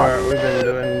 most o'clock. part, we've been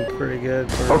doing pretty good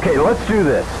for Okay, let's do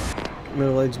this.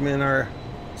 middle-aged men our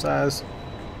size.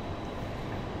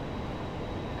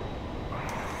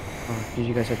 Did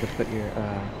you guys have to put your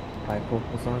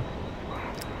bifocals on?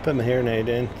 Put my hair nade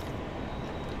in.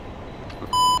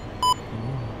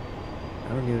 I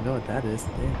don't even know what that is.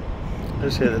 Dude. I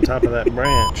just hit the top of that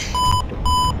branch.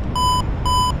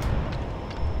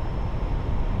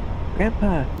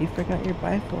 Grandpa, you forgot your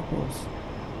bifocals.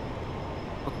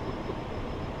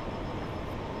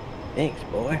 Thanks,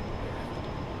 boy.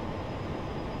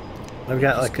 I've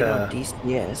got Just like get a on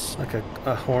DCS.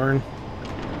 horn.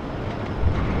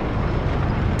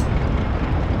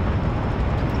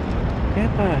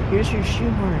 Grandpa, here's your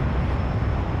shoehorn.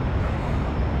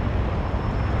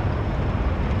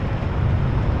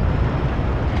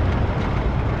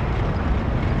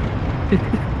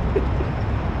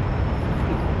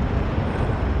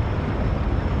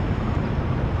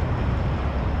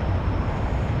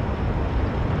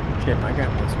 Shit, my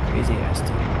grandpa was a crazy ass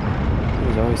dude. He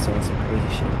was always saying some crazy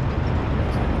shit. I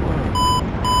was like, whoa.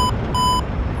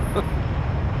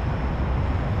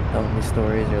 Telling me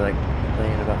stories or like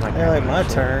complaining about my Hey, grandpa. like my and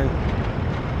shit. turn.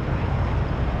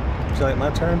 Would you like my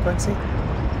turn, Plexi?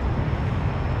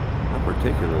 Not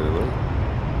particularly.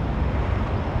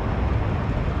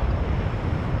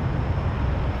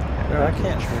 Bro, I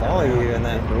can't follow you in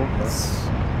that. It's-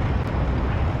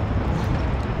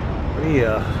 What are you,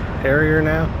 a Harrier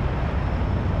now?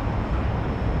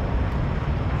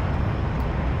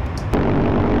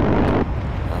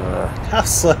 How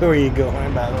slow are you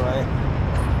going, by the way?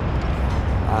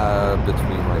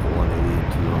 Between like 180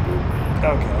 and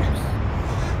 200. Okay.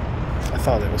 I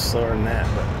thought it was slower than that,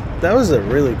 but that was a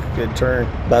really good turn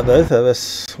by both of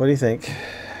us. What do you think?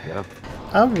 Yeah.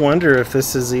 I wonder if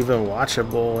this is even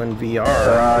watchable in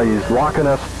VR. He's locking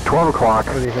us. 12 o'clock.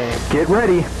 What do you think? Get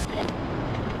ready.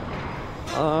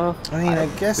 I mean, I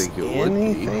guess think it would be.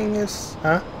 anything is...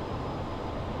 Huh?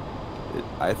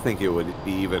 I think it would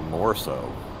be even more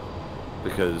so,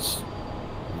 because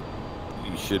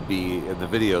you should be in the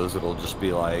videos. It'll just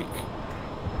be like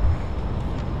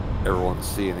everyone's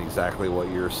seeing exactly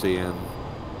what you're seeing,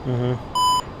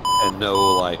 And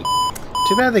no, like,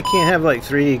 Too bad they can't have like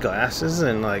 3D glasses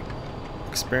and like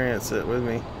experience it with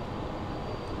me.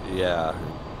 yeah.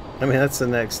 I mean, that's the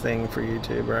next thing for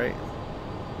YouTube, right?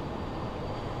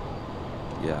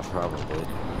 Yeah, probably.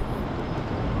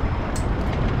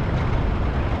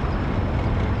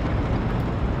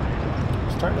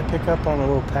 Starting to pick up on a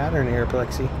little pattern here,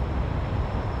 Plexi.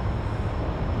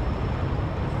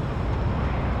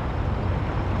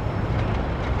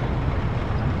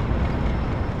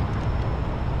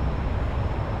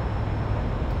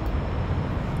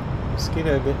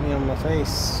 Mosquito bit me on my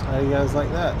face. How do you guys like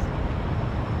that?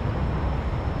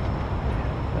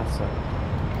 That's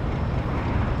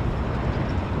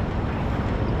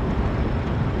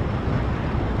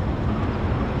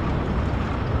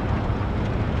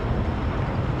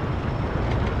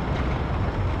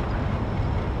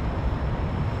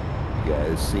You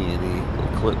guys see any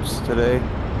eclipse today?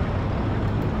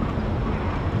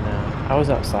 no. I was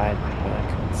outside, but I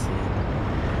couldn't see it.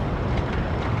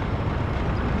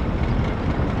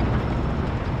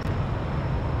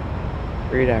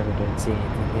 Freediver didn't see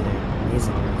anything either. He's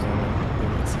in Arizona. He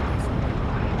didn't see anything.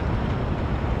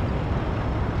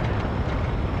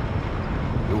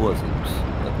 It wasn't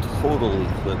a total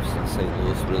eclipse in St.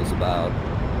 Louis, but it was about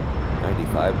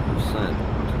 95%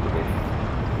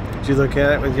 total. Did you look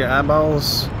at it with your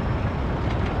eyeballs?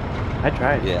 I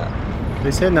tried. Yeah.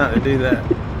 They said not to do that,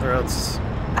 or else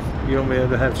you won't be able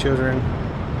to have children.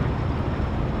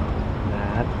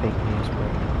 Nah, that's fake news, bro.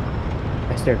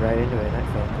 I stared right into it and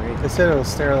I felt great. They said it'll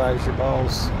sterilize your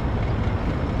balls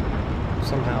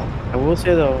somehow. I will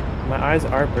say though, my eyes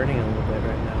are burning a little bit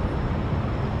right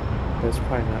now. But it's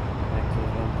probably not connected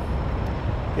at all.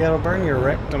 Yeah, it'll burn your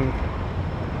rectum,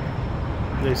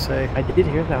 they say. I did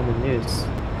hear that on the news.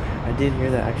 I did hear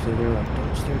that actually. They were like,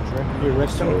 don't stare directly. Your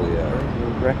rectum? Oh, yeah. Burn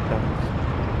your rectum.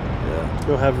 Yeah.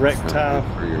 You'll have It's not rectile.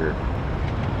 good for your,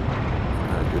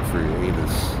 not good for your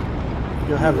anus.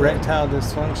 You'll have Yeah. rectile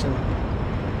dysfunction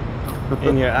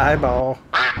in your eyeball.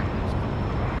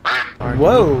 RD.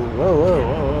 Whoa, whoa, whoa, whoa,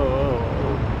 whoa,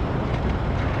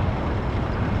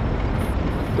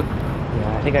 whoa.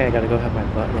 Yeah, I think I gotta go have my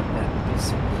butt looked at.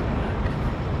 Because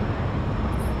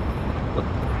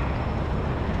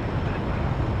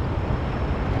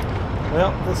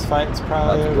Well, this fight's About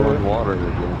probably to go in over. water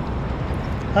again.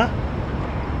 Huh?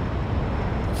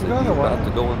 Said Go in the you're about water.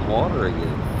 to go in water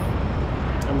again.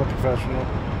 I'm a professional.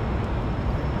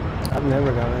 I've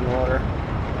never gone in water.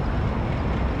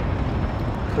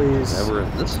 Please, Never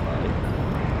in this fight.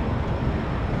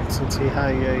 since he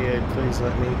high, yeah, please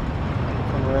let me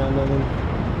come around on him.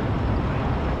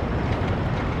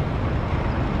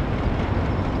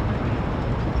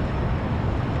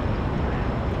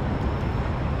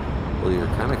 Well, you're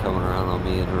kind of coming around on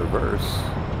me in reverse.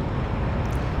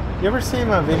 You ever see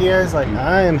my videos? Like,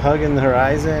 I am hugging the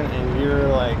horizon and you're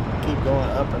like, keep going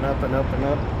up and up and up and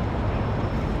up. I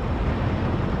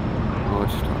don't know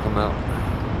what you're talking about.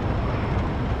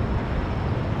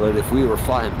 But if we were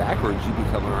flying backwards, you'd be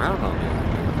coming around on me.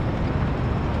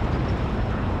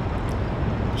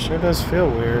 Sure does feel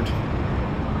weird.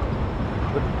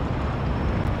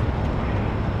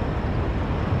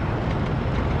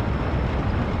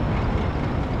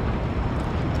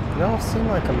 It don't seem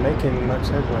like I'm making much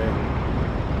headway.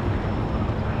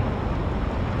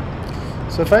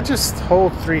 So if I just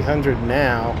hold 300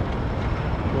 now,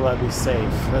 will I be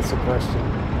safe? That's the question.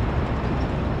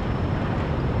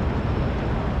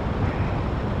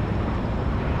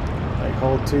 Like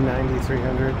hold 290,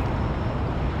 300.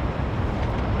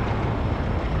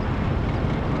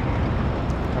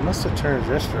 I must have turned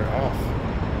register off.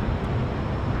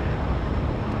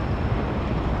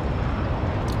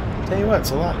 Tell you what,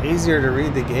 it's a lot easier to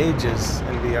read the gauges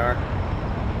in VR.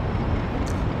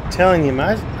 I'm telling you,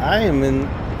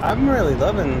 I'm really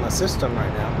loving the system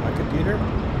right now, my computer.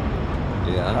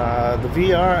 Yeah. The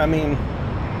VR, I mean,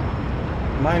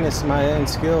 minus my own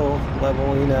skill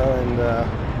level, you know,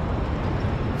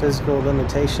 and physical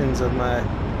limitations of my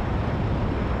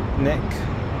neck.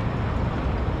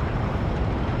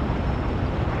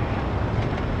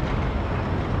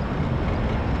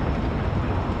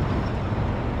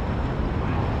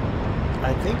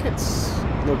 I think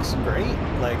looks great.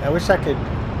 Like, I wish I could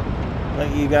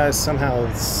let you guys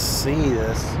somehow see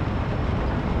this.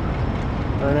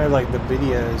 But I know, like, the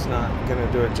video is not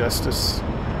gonna do it justice.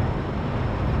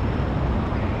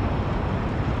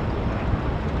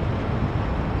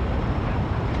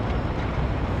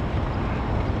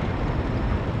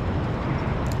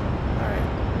 Alright,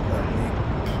 let me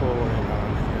pull it on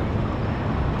here.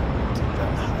 Take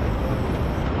that high.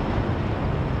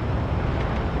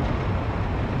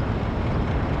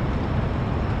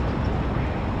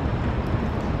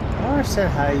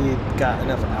 understand how you got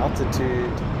enough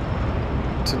altitude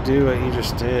to do what you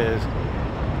just did. It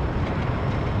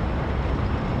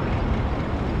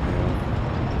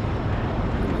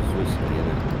was risky and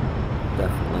it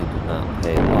definitely did not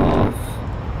pay off.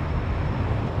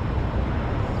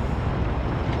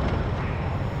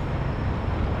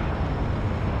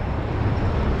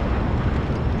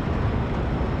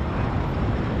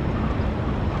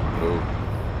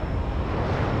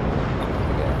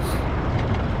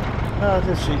 Oh, I'll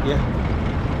just shoot you.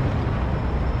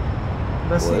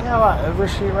 But see how I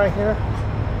overshoot right here?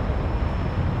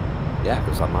 Yeah,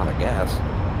 because I'm out of gas.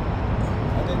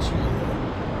 I didn't shoot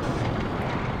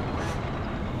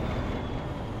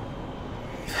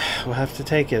you. We'll have to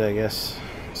take it, I guess.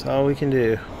 That's all we can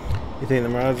do. You think the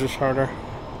Mirage is harder?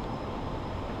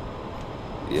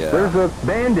 Yeah. There's a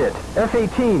Bandit,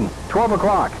 F-18, 12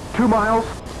 o'clock, 2 miles,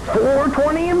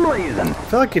 420 and blazing. I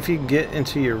feel like if you get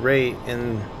into your rate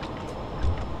and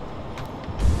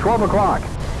 12 o'clock,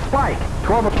 Spike,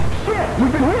 12 o'clock. Shit,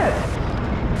 we've been hit.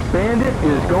 Bandit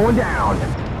is going down.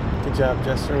 good job,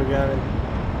 Jester, we got him.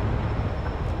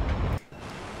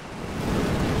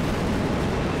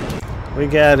 We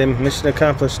got him. Mission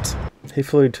accomplished. He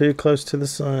flew too close to the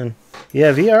sun.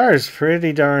 Yeah, VR is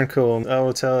pretty darn cool, I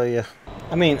will tell you.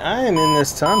 I mean, I am in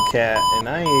this Tomcat, and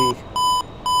I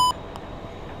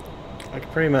can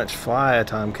pretty much fly a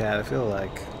Tomcat, I feel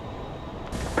like.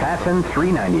 Passing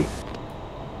 390.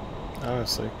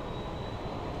 Honestly.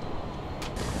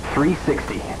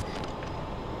 360.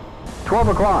 12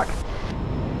 o'clock.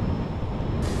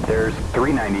 There's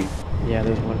 390. Yeah,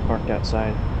 there's one parked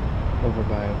outside over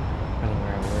by I don't know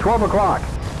where I was. 12 o'clock.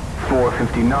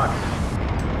 450 knots.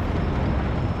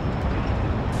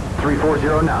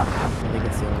 340 knots. I think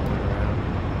it's the only one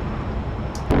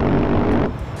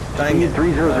around. Dang it.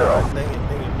 300. Dang it.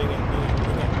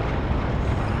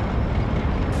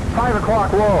 5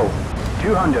 o'clock low.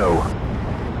 200.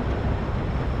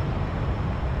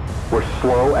 We're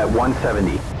slow at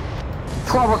 170.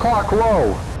 12 o'clock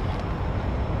low.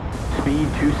 Speed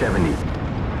 270.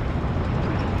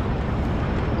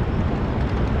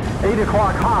 8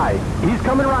 o'clock high. He's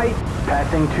coming right.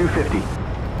 Passing 250.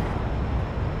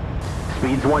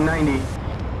 Speed's 190.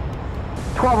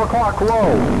 12 o'clock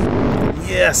low.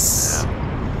 Yes!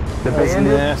 The That was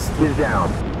Bandit nasty. is down.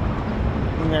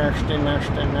 Nasty. I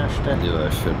knew I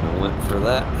shouldn't have went for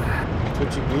that. That's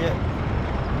what you get.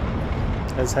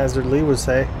 As Hazard Lee would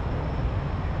say.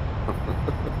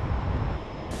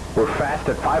 We're fast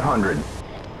at 500.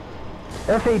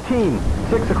 F-18,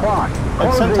 6 o'clock.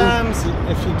 And sometimes,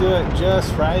 if you do it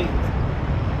just right,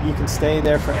 you can stay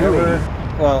there forever.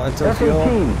 Well, until fuel.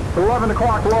 F-18, 11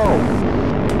 o'clock low.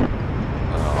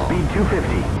 Speed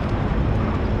 250.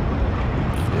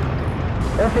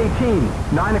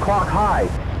 F-18, 9 o'clock high.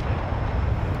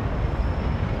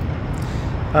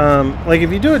 Like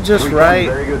if you do it just 3 right,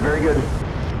 Very good, very good.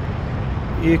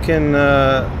 you can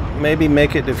maybe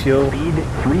make it to fuel. Speed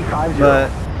 350. But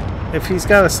if he's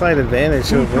got a slight advantage,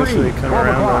 he'll eventually come 12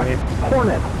 around o'clock. on you.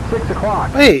 Hornet, 6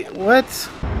 o'clock. Wait, what?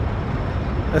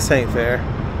 This ain't fair.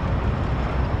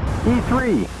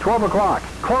 E3, 12 o'clock.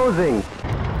 Closing.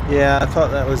 Yeah, I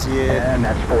thought that was you. And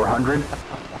that's 400.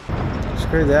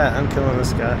 Screw that, I'm killing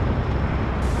this guy.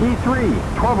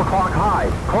 E3, 12 o'clock high.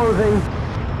 Closing.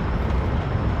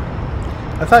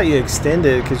 I thought you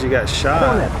extended because you got shot.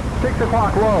 Hornet, 6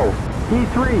 o'clock low.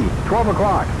 E3, 12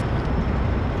 o'clock.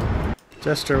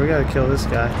 Jester, we gotta kill this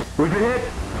guy. We've been hit.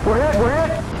 We're hit. We're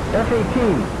hit.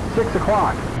 F-18, 6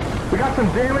 o'clock. We got some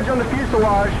damage on the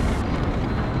fuselage.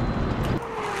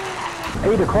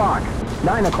 8 o'clock.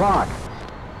 9 o'clock.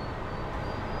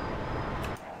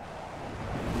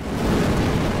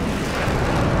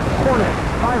 Hornet,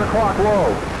 5 o'clock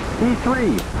low.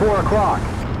 E3, 4 o'clock.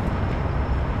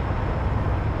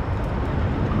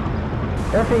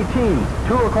 F-18,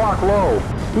 2 o'clock low.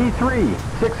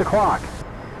 E3, 6 o'clock.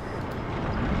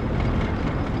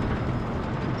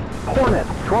 Hornet,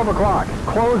 12 o'clock.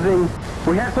 Closing.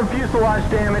 We have some fuselage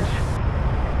damage.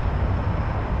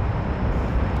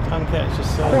 Tomcat's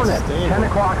just so Hornet, unstable. 10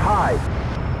 o'clock high.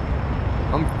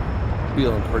 I'm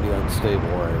feeling pretty unstable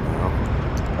right now.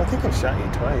 I think I've shot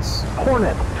you twice.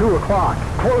 Hornet, 2 o'clock.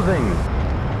 Closing.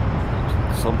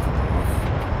 Something off.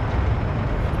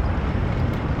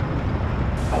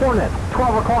 Hornet,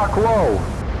 12 o'clock low.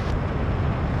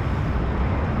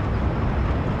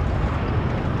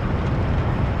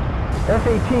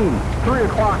 F-18, 3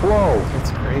 o'clock low.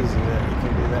 It's crazy that you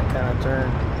can do that kind of turn.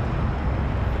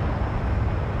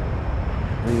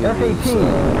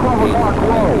 F-18, 12 maybe o'clock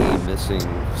low. missing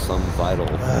some vital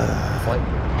flight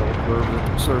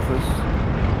curve surface.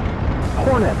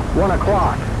 Hornet, 1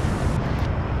 o'clock.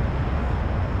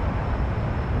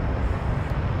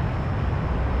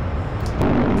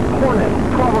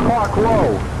 o'clock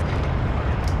low.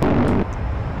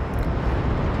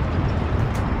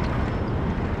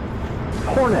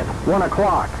 Hornet, 1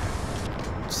 o'clock.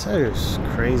 So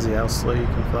crazy how slow you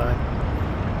can fly.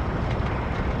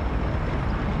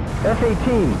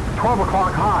 F-18, 12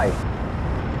 o'clock high.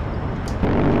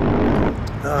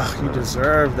 Ugh, you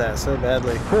deserve that so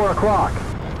badly. 4 o'clock.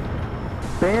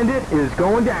 Bandit is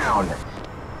going down.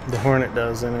 The Hornet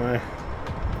does, anyway.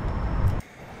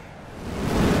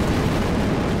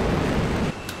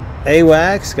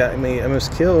 AWACS got me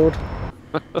almost killed.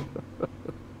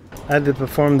 I had to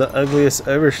perform the ugliest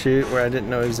overshoot where I didn't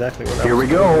know exactly what I was Here we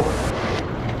doing. go.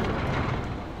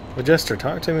 Well, Jester,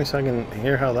 talk to me so I can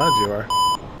hear how loud you are.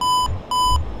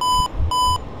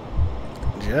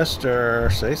 Jester,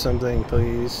 say something,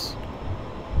 please.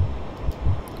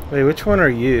 Wait, which one are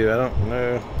you? I don't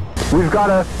know. We've got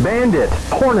a Bandit,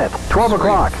 Hornet, 12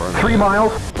 o'clock, 3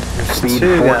 miles, There's speed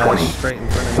two 420. guys straight in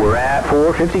front of me. We're at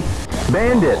 450.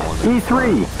 Bandit,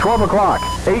 E3, 12 o'clock,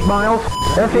 8 miles,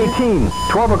 F-18,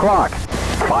 12 o'clock,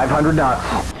 500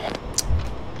 knots.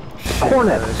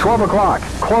 Hornet, 12 o'clock,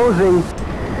 closing.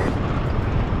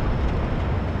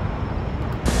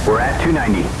 We're at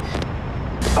 290.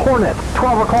 Hornet,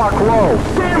 12 o'clock low.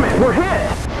 Damn it, we're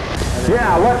hit!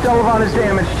 Yeah, left elevon is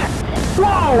damaged.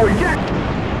 Whoa, eject!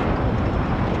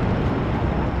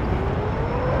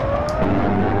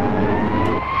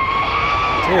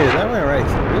 Dude, that went right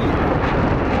through you.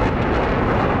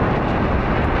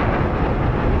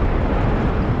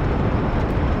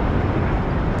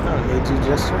 I don't need you,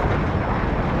 Jester.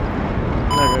 I'm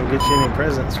not gonna get you any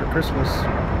presents for Christmas.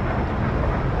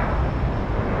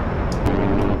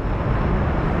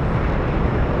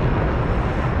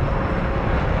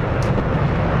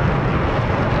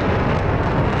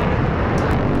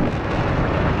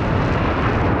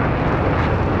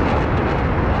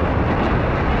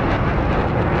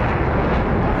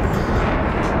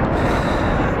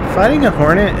 Fighting a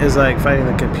Hornet is like fighting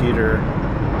the computer.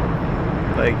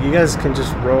 Like, you guys can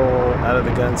just roll out of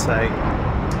the gun sight.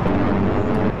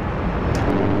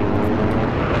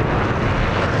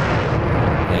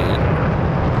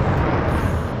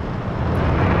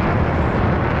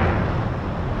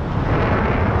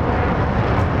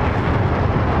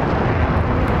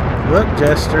 Look,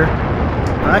 Jester,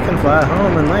 I can fly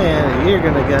home and land, and you're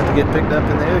gonna have to get picked up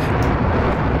in the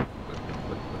ocean.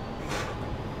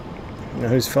 Now,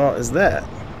 whose fault is that?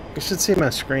 You should see my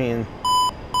screen.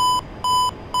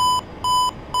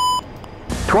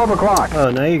 12 o'clock. Oh,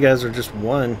 now you guys are just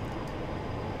one.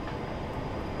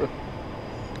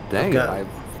 Dang it, got- I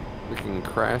freaking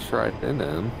crashed right into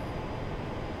him.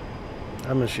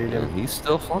 I'm gonna shoot him. And he's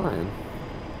still flying.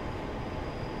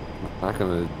 Not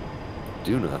gonna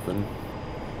do nothing.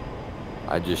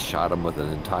 I just shot him with an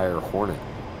entire Hornet.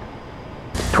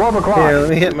 12 o'clock. Here, let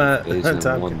me hit my Stays in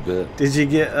Tomcat. one bit. Did you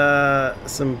get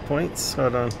some points?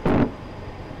 Hold on.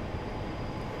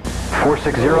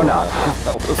 460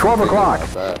 knots. 12 o'clock.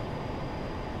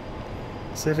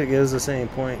 See if it gives us any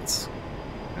points.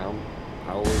 How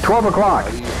was, 12 o'clock.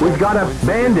 how do you We've got a points?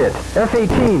 Bandit,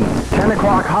 F-18, 10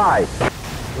 o'clock high.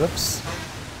 Whoops.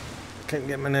 Couldn't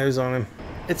get my nose on him.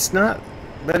 It's not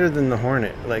better than the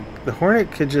Hornet. Like, the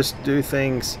Hornet could just do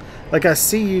things. Like, I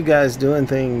see you guys doing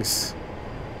things,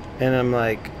 and I'm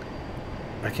like,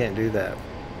 I can't do that.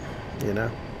 You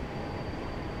know?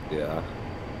 Yeah.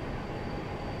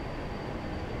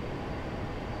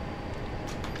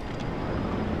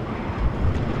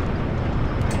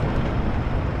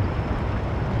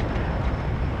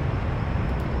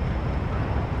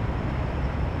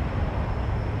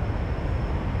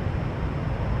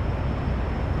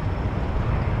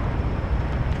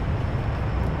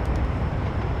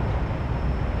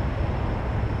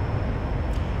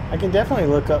 I can definitely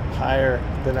look up higher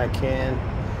than I can.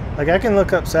 Like, I can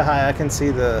look up so high I can see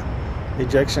the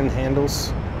ejection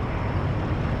handles.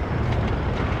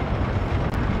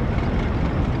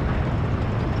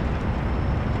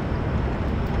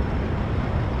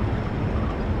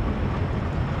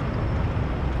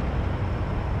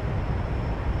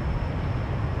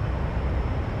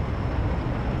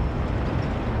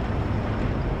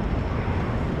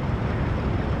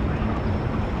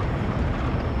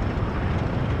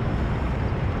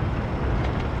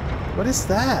 What is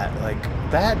that? Like,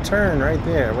 that turn right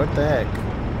there. What the heck?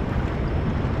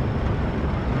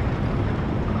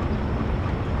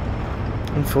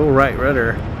 In full right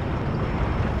rudder.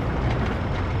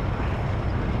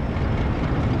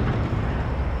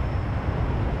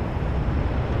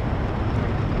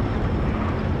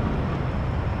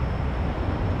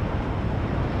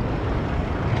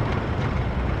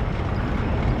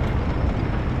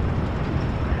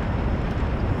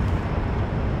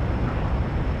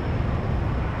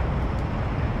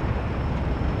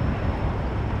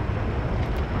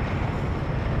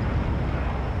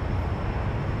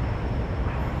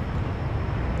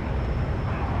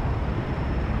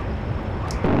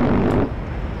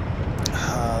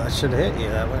 should have hit you.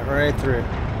 That went right through.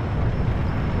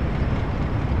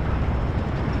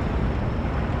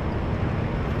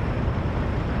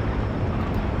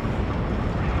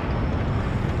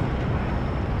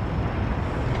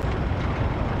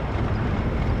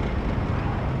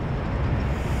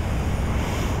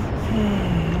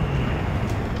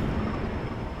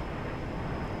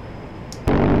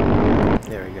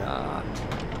 There we go.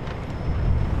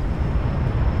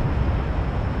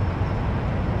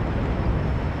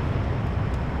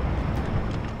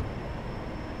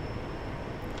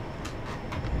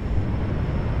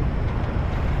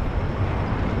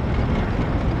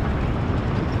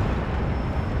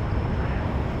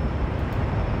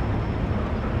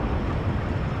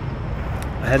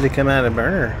 I had to come out of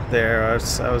burner there. I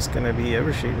was gonna be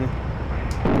overshooting.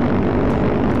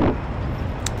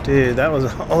 Dude, that was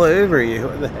all over you.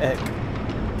 What the heck?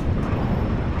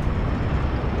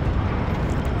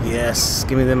 Yes,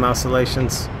 give me them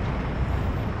oscillations.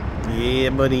 Yeah,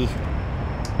 buddy.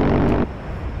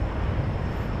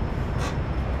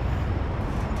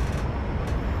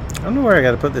 I don't know where I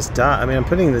gotta put this dot. I mean, I'm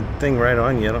putting the thing right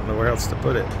on you. I don't know where else to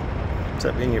put it.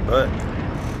 Except in your butt.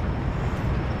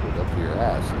 Put it up your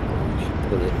ass. You know, you should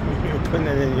put it. You're putting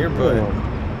it in your butt.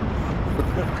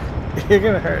 You're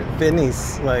gonna hurt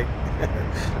Vinny's, like,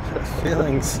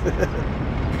 feelings.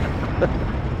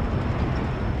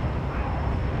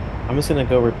 I'm just gonna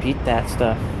go repeat that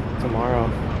stuff tomorrow.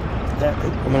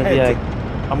 I'm gonna be Hey, like,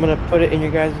 I'm gonna put it in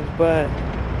your guys' butt.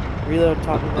 Reload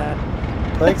top of that.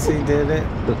 Plexi did it.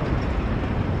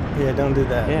 Yeah, don't do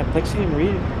that. Yeah, Plexi and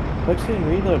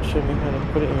Reload showed me how to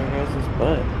put it in your guys'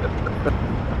 butt.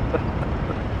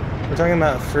 We're talking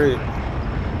about fruit.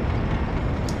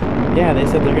 Yeah, they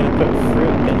said they're gonna put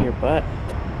fruit in your butt.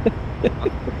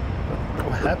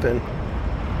 What happened?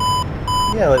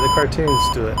 Yeah, like the cartoons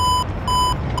do it.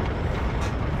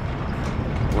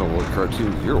 Well, what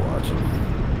cartoons you're watching?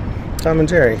 Tom and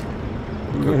Jerry.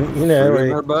 You know, Fruit where in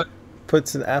he our butt?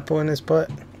 puts an apple in his butt.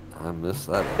 I missed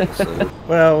that episode.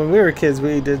 Well, when we were kids,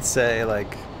 we did say,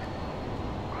 like,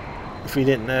 if we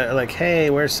didn't know, like, hey,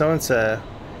 where's so-and-so?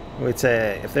 We'd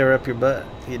say, if they were up your butt,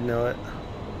 you'd know it.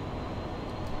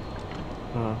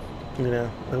 You know,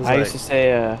 it was I used to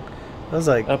say, it was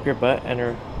like up your butt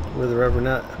and with a rubber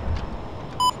nut,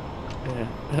 yeah,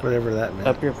 whatever that meant.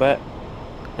 up your butt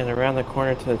and around the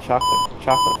corner to the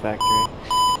chocolate factory.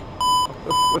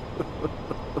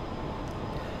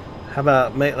 How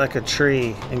about make like a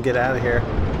tree and get out of here?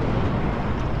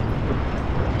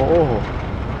 Oh,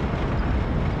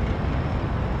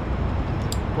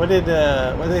 What did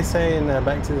they say in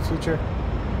Back to the Future?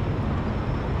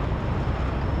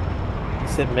 he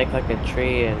said make like a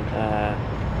tree and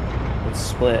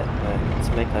split, but let's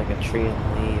make like a tree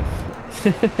and leave.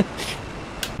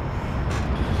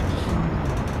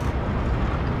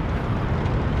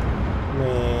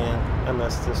 Man, I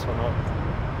messed this one up.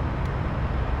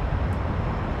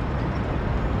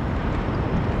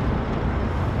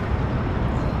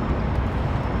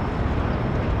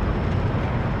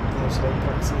 There's no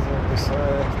boxes on the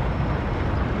side.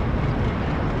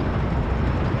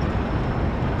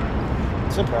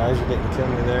 Surprised you didn't kill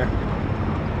me there.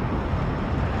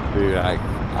 Dude,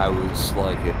 I was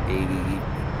like at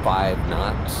 85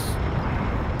 knots.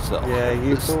 So Yeah,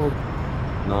 you was pulled.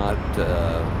 not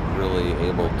really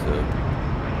able to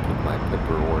put my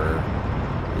pipper where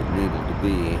it needed to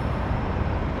be.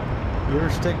 You were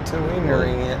stick to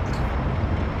wienering it.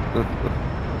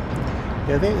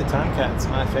 Yeah, I think the Tomcat's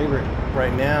my favorite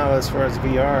right now as far as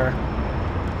VR.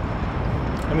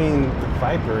 I mean, the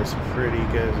Viper is pretty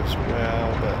good as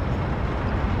well, but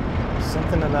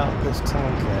something about this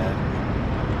Tomcat.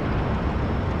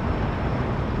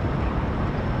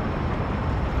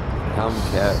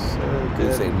 Tomcat So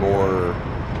is good. a more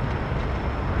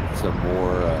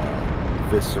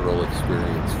visceral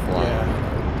experience flying. Yeah.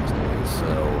 I would say.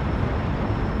 So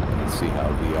I can see how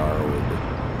VR would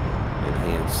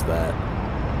enhance that.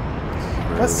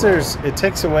 very Plus, well. it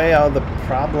takes away all the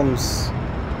problems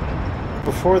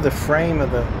before the frame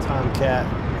of the Tomcat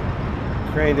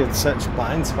created such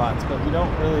blind spots, but you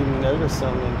don't really notice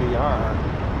them in VR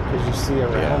because you see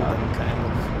around Yeah. them, kind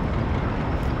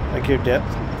of like your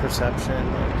depth perception.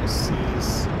 It just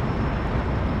sees.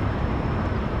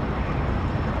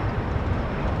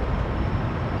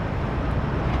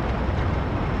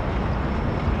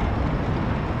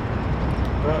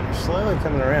 Well, you're slowly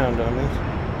coming around on me.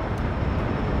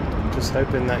 Just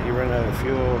hoping that you run out of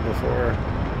fuel before.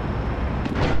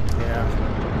 Yeah.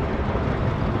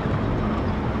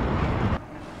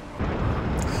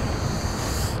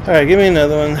 Alright, give me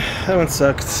another one. That one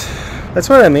sucked. That's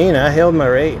what I mean. I held my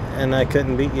rate and I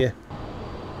couldn't beat you.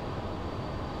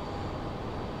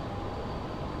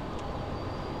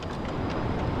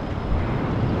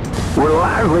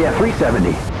 Lively at 370.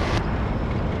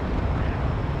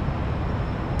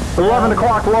 11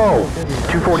 o'clock low.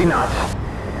 240 knots.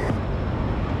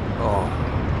 Oh.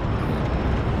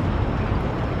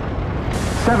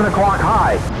 7 o'clock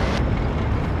high.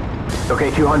 Okay,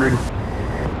 200.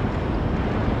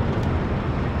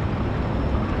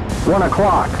 1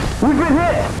 o'clock. We've been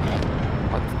hit!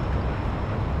 What?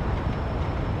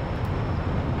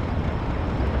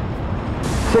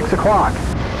 6 o'clock.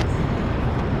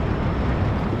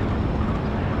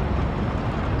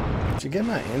 Did you get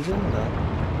my engine? No.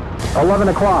 11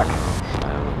 o'clock. I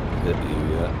haven't hit you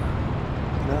yet.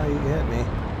 No, you hit me.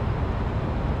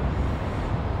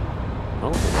 I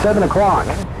don't think 7 o'clock.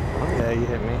 Yeah, you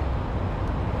hit me.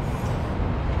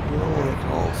 I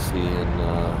recall seeing,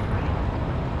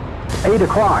 8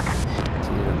 o'clock.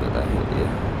 seeing that I hit you.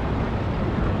 Yeah.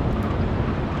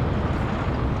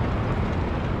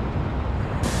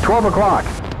 12 o'clock.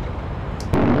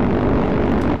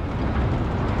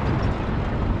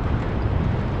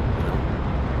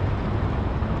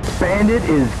 Bandit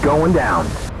is going down.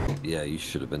 Yeah, you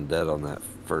should have been dead on that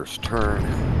first turn.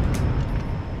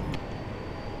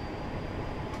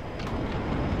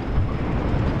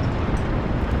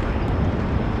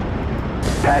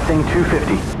 Passing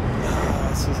 250.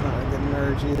 This is not a good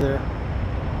merge either.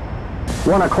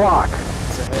 1 o'clock.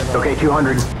 It's a head on. Okay,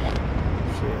 200. Shit,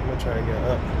 I'm gonna try to go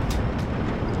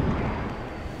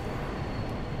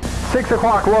up. 6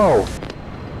 o'clock low.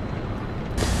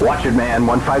 Watch it, man.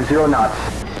 150 knots.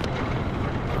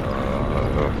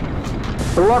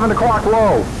 11 o'clock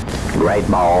low. Great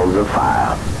balls of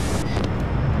fire.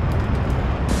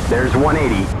 There's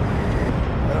 180.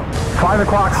 5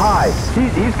 o'clock high.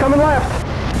 He's coming left.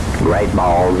 Great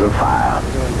balls of fire.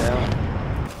 Going down.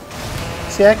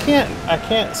 See, I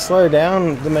can't slow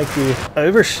down to make you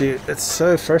overshoot. It's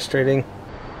so frustrating.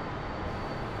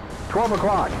 12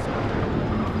 o'clock.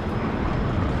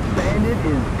 Bandit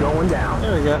is going down.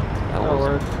 There we go. That That'll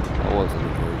work. wasn't a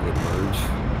very good merge.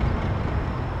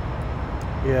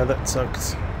 Yeah, that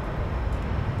sucks.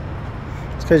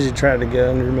 It's because you tried to get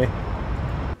under me.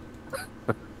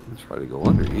 Let's try to go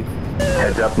under you.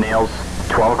 Heads up, Nails.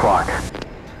 12 o'clock.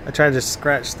 I tried to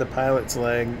scratch the pilot's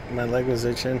leg. My leg was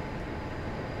itching.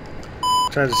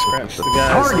 Tried to scratch the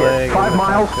guy's Target, leg. in 5 the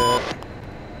miles. cockpit.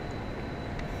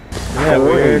 Yeah,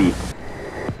 weird. 480.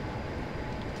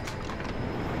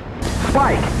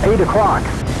 Spike, 8 o'clock.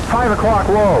 5 o'clock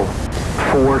low.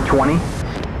 420.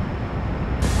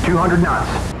 200 knots.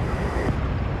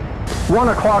 1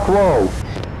 o'clock low.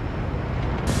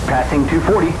 Passing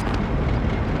 240.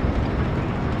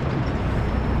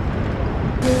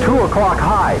 2 o'clock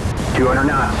high. 200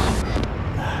 knots.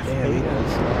 Damn, he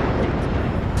does.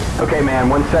 Okay, man,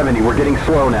 170. We're getting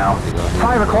slow now.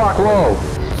 5 o'clock low.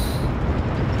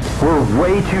 We're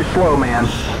way too slow, man.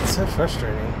 It's so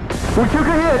frustrating. We took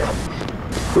a hit.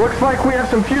 Looks like we have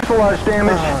some fuselage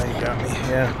damage. Oh, you got me.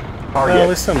 Yeah. Target, Well, at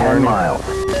least I'm 10 learning. miles.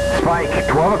 Spike,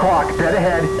 12 o'clock, dead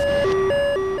ahead.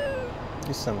 At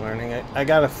least I'm learning. I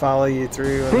gotta follow you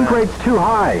through Sink that rate's too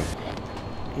high.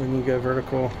 when you go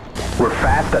vertical. We're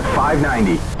fast at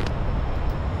 590.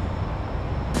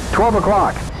 12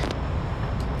 o'clock.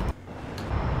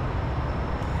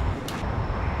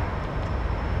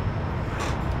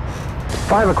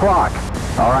 $5 o'clock.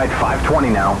 All right, 520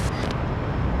 now.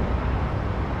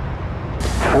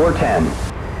 410.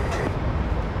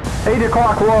 8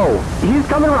 o'clock low. He's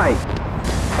coming right.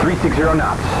 360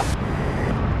 knots.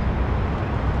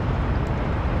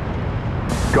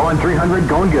 Going 300,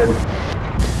 going good.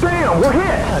 Damn, we're hit!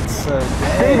 That's so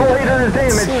Stable 800 so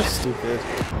damage. stupid.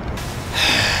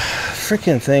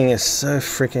 Freaking thing is so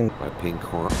freaking. My pink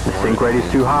horn. The sink rate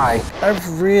is too high. I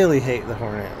really hate the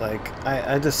Hornet. Like,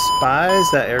 I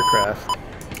despise that aircraft.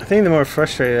 I think the more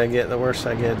frustrated I get, the worse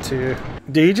I get too.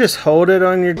 Do you just hold it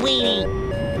on your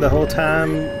the whole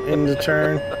time in the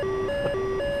turn?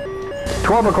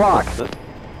 12 o'clock.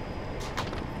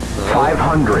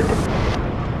 500.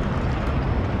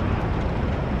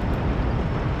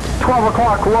 12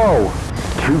 o'clock low.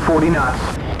 240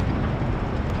 knots.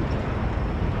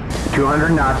 200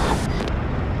 knots.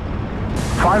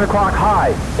 5 o'clock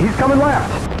high. He's coming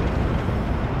left.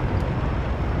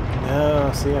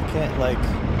 No, see, I can't like.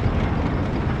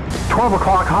 12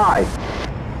 o'clock high.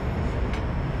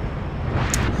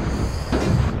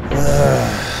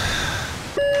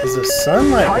 Is the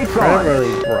sun like Lights on.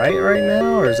 incredibly bright right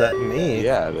now, or is that me?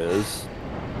 Yeah, it is.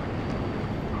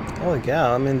 Holy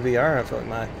cow! I'm in VR. I feel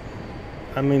like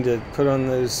I mean to put on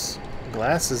those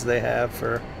glasses they have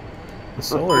for the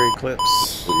solar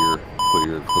eclipse. Put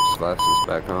your eclipse glasses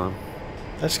back on.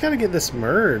 I just gotta get this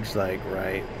merge like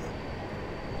right.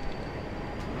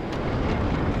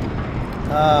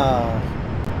 Oh.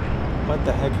 What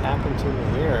the heck happened to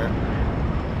me here? I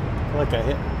feel like I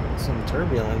hit some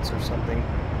turbulence or something.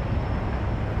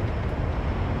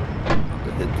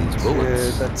 To hit these bullets.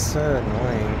 Dude, that's so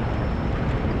annoying.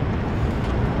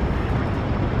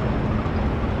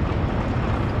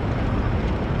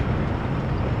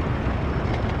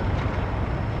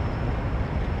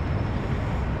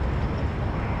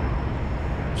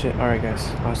 Shit. Alright,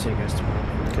 guys. I'll see you guys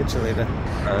tomorrow. Catch you later.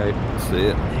 Alright, see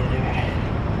it. Later.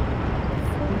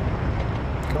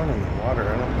 Going in the water,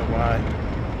 I don't know why.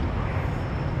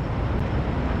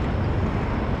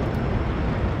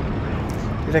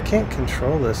 Dude, I can't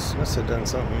control this. Must have done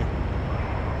something.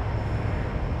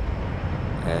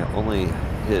 I only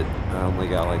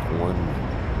got like one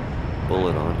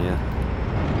bullet on you.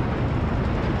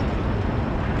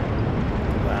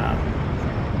 Wow.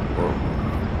 Or,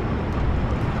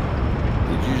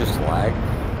 did you just lag?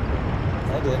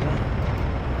 I didn't.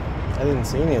 I didn't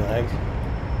see any lag. It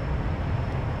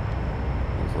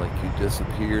was like you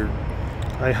disappeared.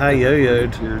 I high yo-yoed.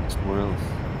 Disappeared somewhere else.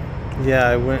 Yeah,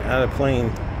 I went out of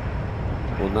plane.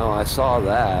 Well, no, I saw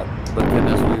that, but then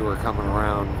as we were coming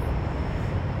around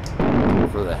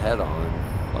for the head-on,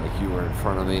 like you were in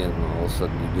front of me, and all of a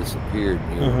sudden you disappeared,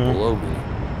 and you were below me.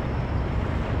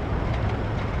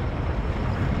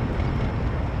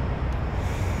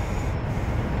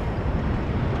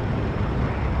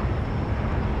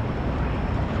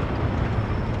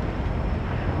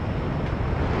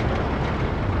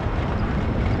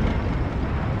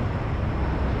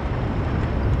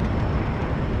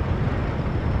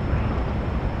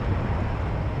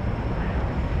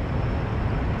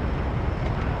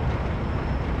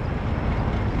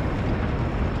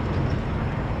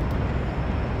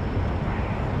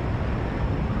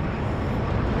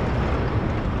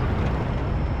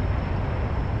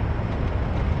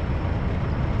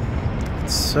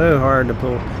 So hard to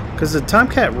pull because the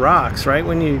Tomcat rocks right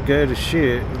when you go to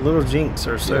shoot. The little jinks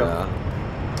are so. Yeah.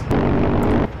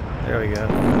 There we go.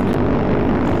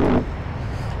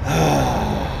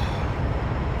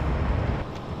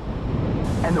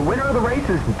 And the winner of the race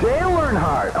is Dale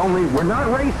Earnhardt. Only we're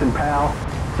not racing, pal.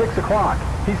 6 o'clock.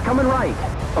 He's coming right.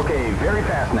 Okay, very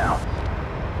fast now.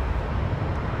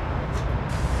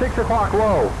 6 o'clock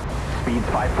low. Speed's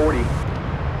 540.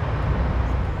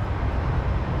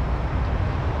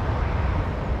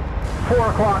 4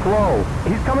 o'clock low.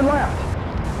 He's coming left.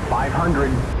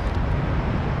 500.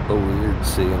 So weird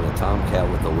seeing a Tomcat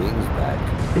with the wings back.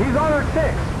 He's on our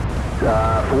 6.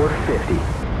 450.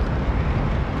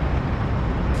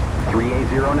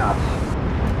 380 knots.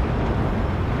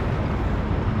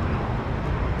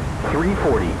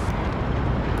 340.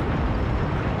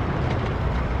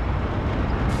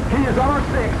 He is on our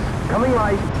 6. Coming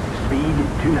right. Speed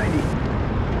 290.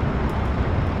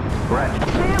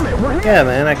 Damn it, we're here. Yeah,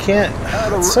 man, I can't.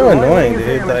 It's so annoying,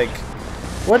 dude. Like,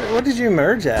 what did you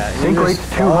merge at? Sink You rate's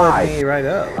just too followed high. me right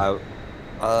up.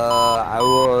 I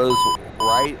was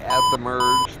right at the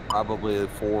merge, probably at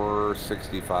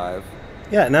 465.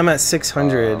 Yeah, and I'm at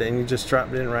 600, and you just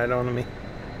dropped in right onto me.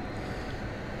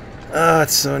 Oh,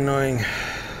 it's so annoying.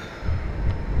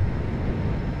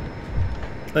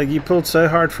 Like, you pulled so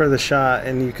hard for the shot,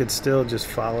 and you could still just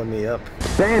follow me up.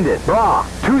 Bandit, Bra,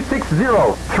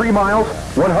 260, 3 miles,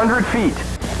 100 feet.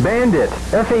 Bandit,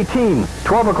 F-18,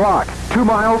 12 o'clock, 2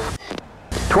 miles,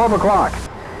 12 o'clock,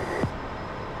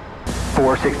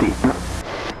 460.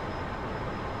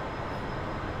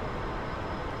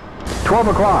 12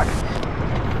 o'clock.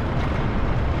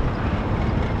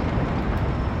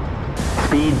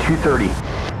 Speed 230.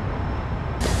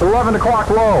 11 o'clock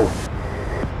low.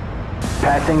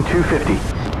 Passing 250.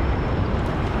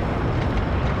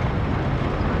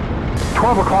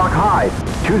 12 o'clock high,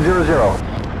 200.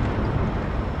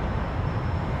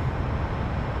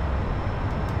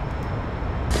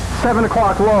 7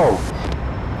 o'clock low.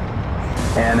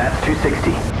 And that's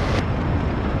 260.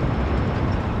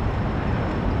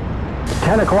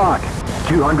 10 o'clock,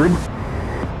 200.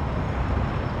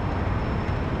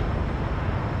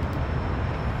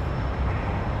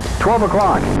 12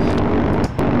 o'clock.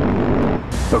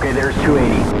 Okay, there's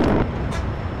 280.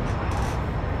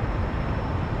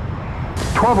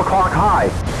 12 o'clock high.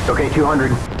 Okay,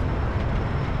 200.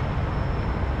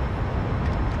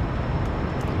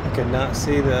 I could not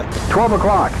see the 12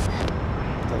 o'clock.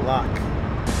 lock.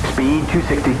 Speed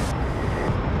 260.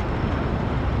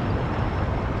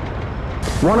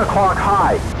 1 o'clock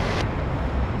high.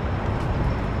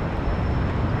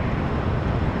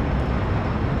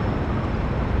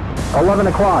 11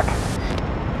 o'clock. I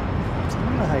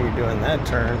don't know how you're doing that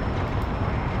turn.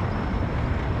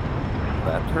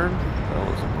 That turn? That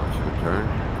wasn't much of a turn.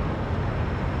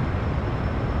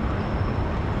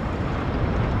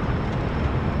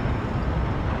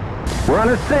 We're on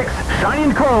a 6, shiny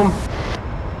and chrome.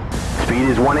 Speed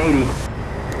is 180.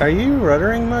 Are you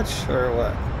ruddering much or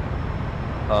what?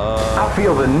 I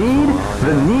feel the need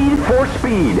for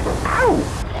speed. Ow!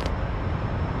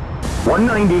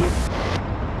 190.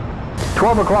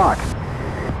 12 o'clock.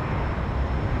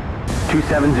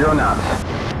 270 knots.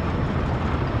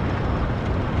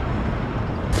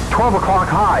 12 o'clock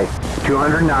high.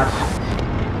 200 knots.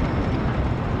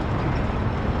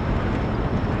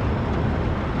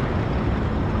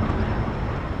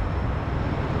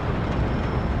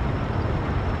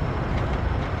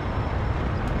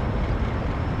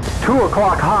 Two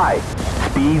o'clock high.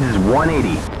 Speed is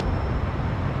 180.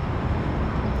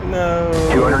 No.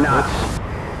 200 knots.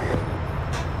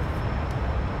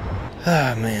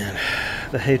 Ah, man.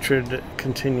 The hatred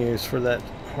continues for that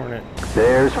Hornet.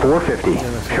 There's 450.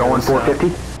 Showing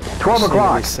 450. 12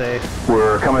 o'clock. Safe.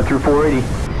 We're coming through 480.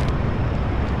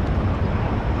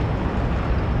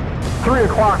 3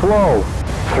 o'clock low.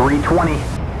 320.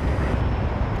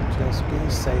 Just be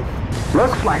safe.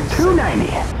 Looks like 290.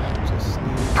 Just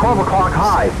 12 o'clock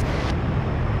high.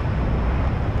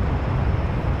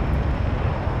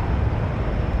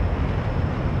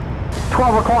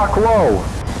 12 o'clock low.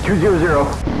 200.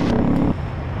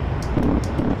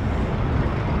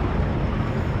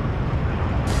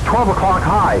 12 o'clock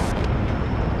high.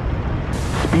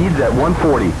 Speed's at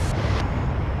 140.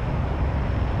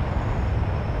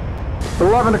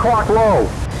 11 o'clock low.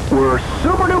 We're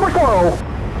super duper slow.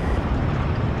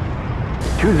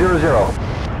 200.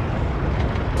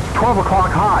 12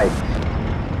 o'clock high.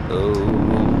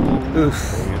 Oof.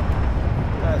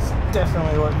 That's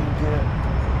definitely what you get.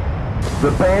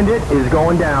 The Bandit is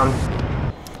going down.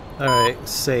 Alright,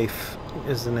 safe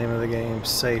is the name of the game.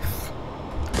 Safe.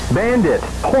 Bandit,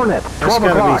 Hornet, 12 Just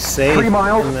gotta o'clock, be safe 3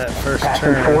 miles, in that first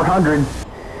passing turn. 400.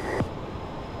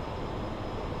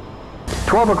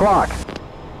 12 o'clock.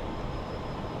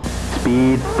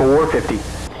 Speed 450.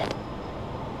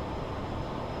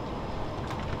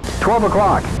 12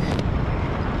 o'clock.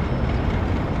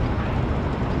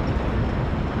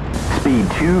 Speed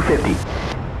 250.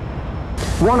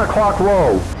 1 o'clock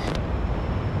low.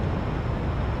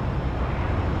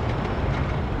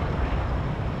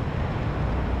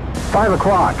 5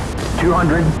 o'clock.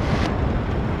 200.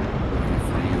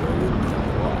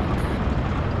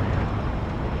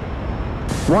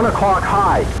 1 o'clock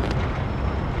high.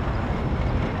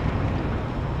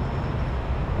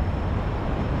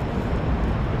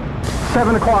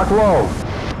 7 o'clock low.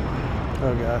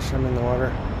 Oh gosh, I'm in the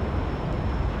water.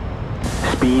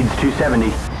 Speeds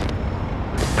 270.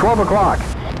 12 o'clock.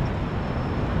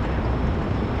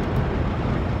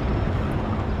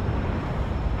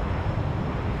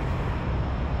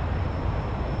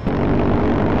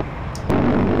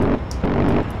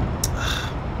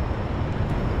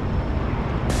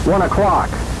 One o'clock.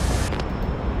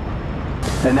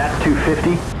 And that's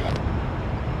 250.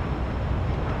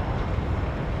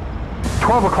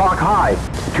 12 o'clock high.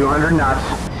 200 knots.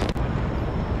 Oh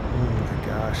my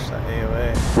gosh, that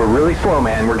AOA. We're really slow,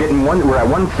 man. We're at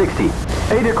 160.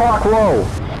 8 o'clock low.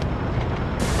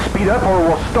 Speed up or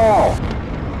we'll stall.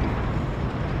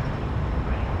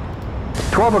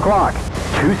 12 o'clock.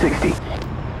 260.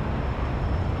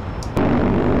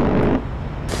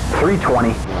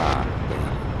 320.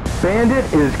 Bandit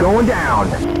is going down.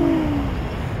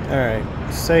 Alright,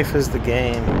 safe is the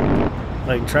game.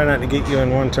 Like, try not to get you in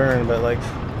one turn, but like,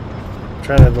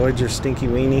 try to avoid your stinky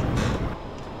weenie.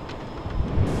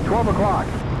 12 o'clock.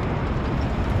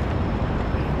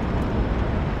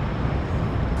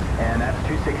 And that's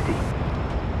 260.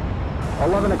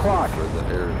 11 o'clock. For the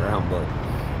air ground button.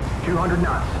 200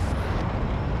 knots.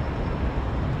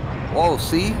 Oh,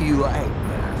 see, you like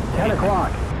that. 10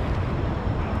 o'clock.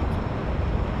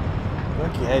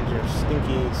 Look, you had your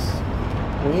stinky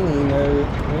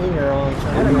wiener on,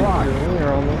 trying 10 to o'clock. get your wiener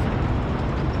on me.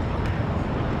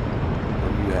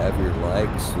 When you have your leg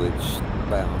switch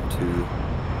bound to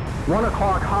 1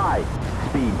 o'clock high.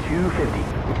 Speed 250.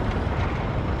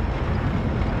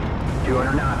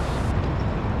 200 knots.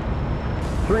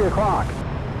 3 o'clock.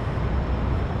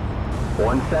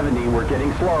 170. We're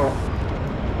getting slow.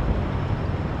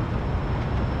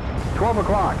 12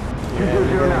 o'clock. Yeah, 200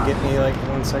 you're gonna knots. get me like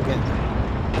 1 second.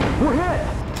 We're hit.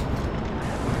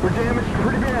 We're damaged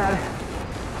pretty bad.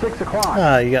 6 o'clock.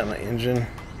 Ah, you got my engine.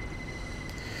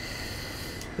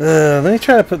 Let me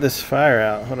try to put this fire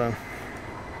out. Hold on.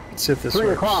 Let's see if this 3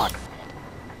 works. o'clock.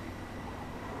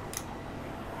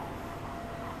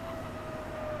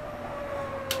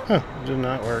 Huh, did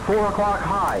not work. 4 o'clock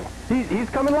high. He's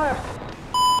coming left.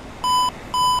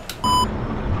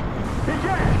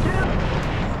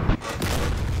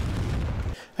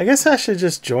 I guess I should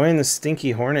just join the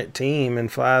Stinky Hornet team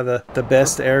and fly the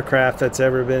best aircraft that's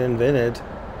ever been invented.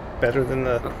 Better than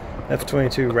the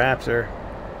F-22 Raptor.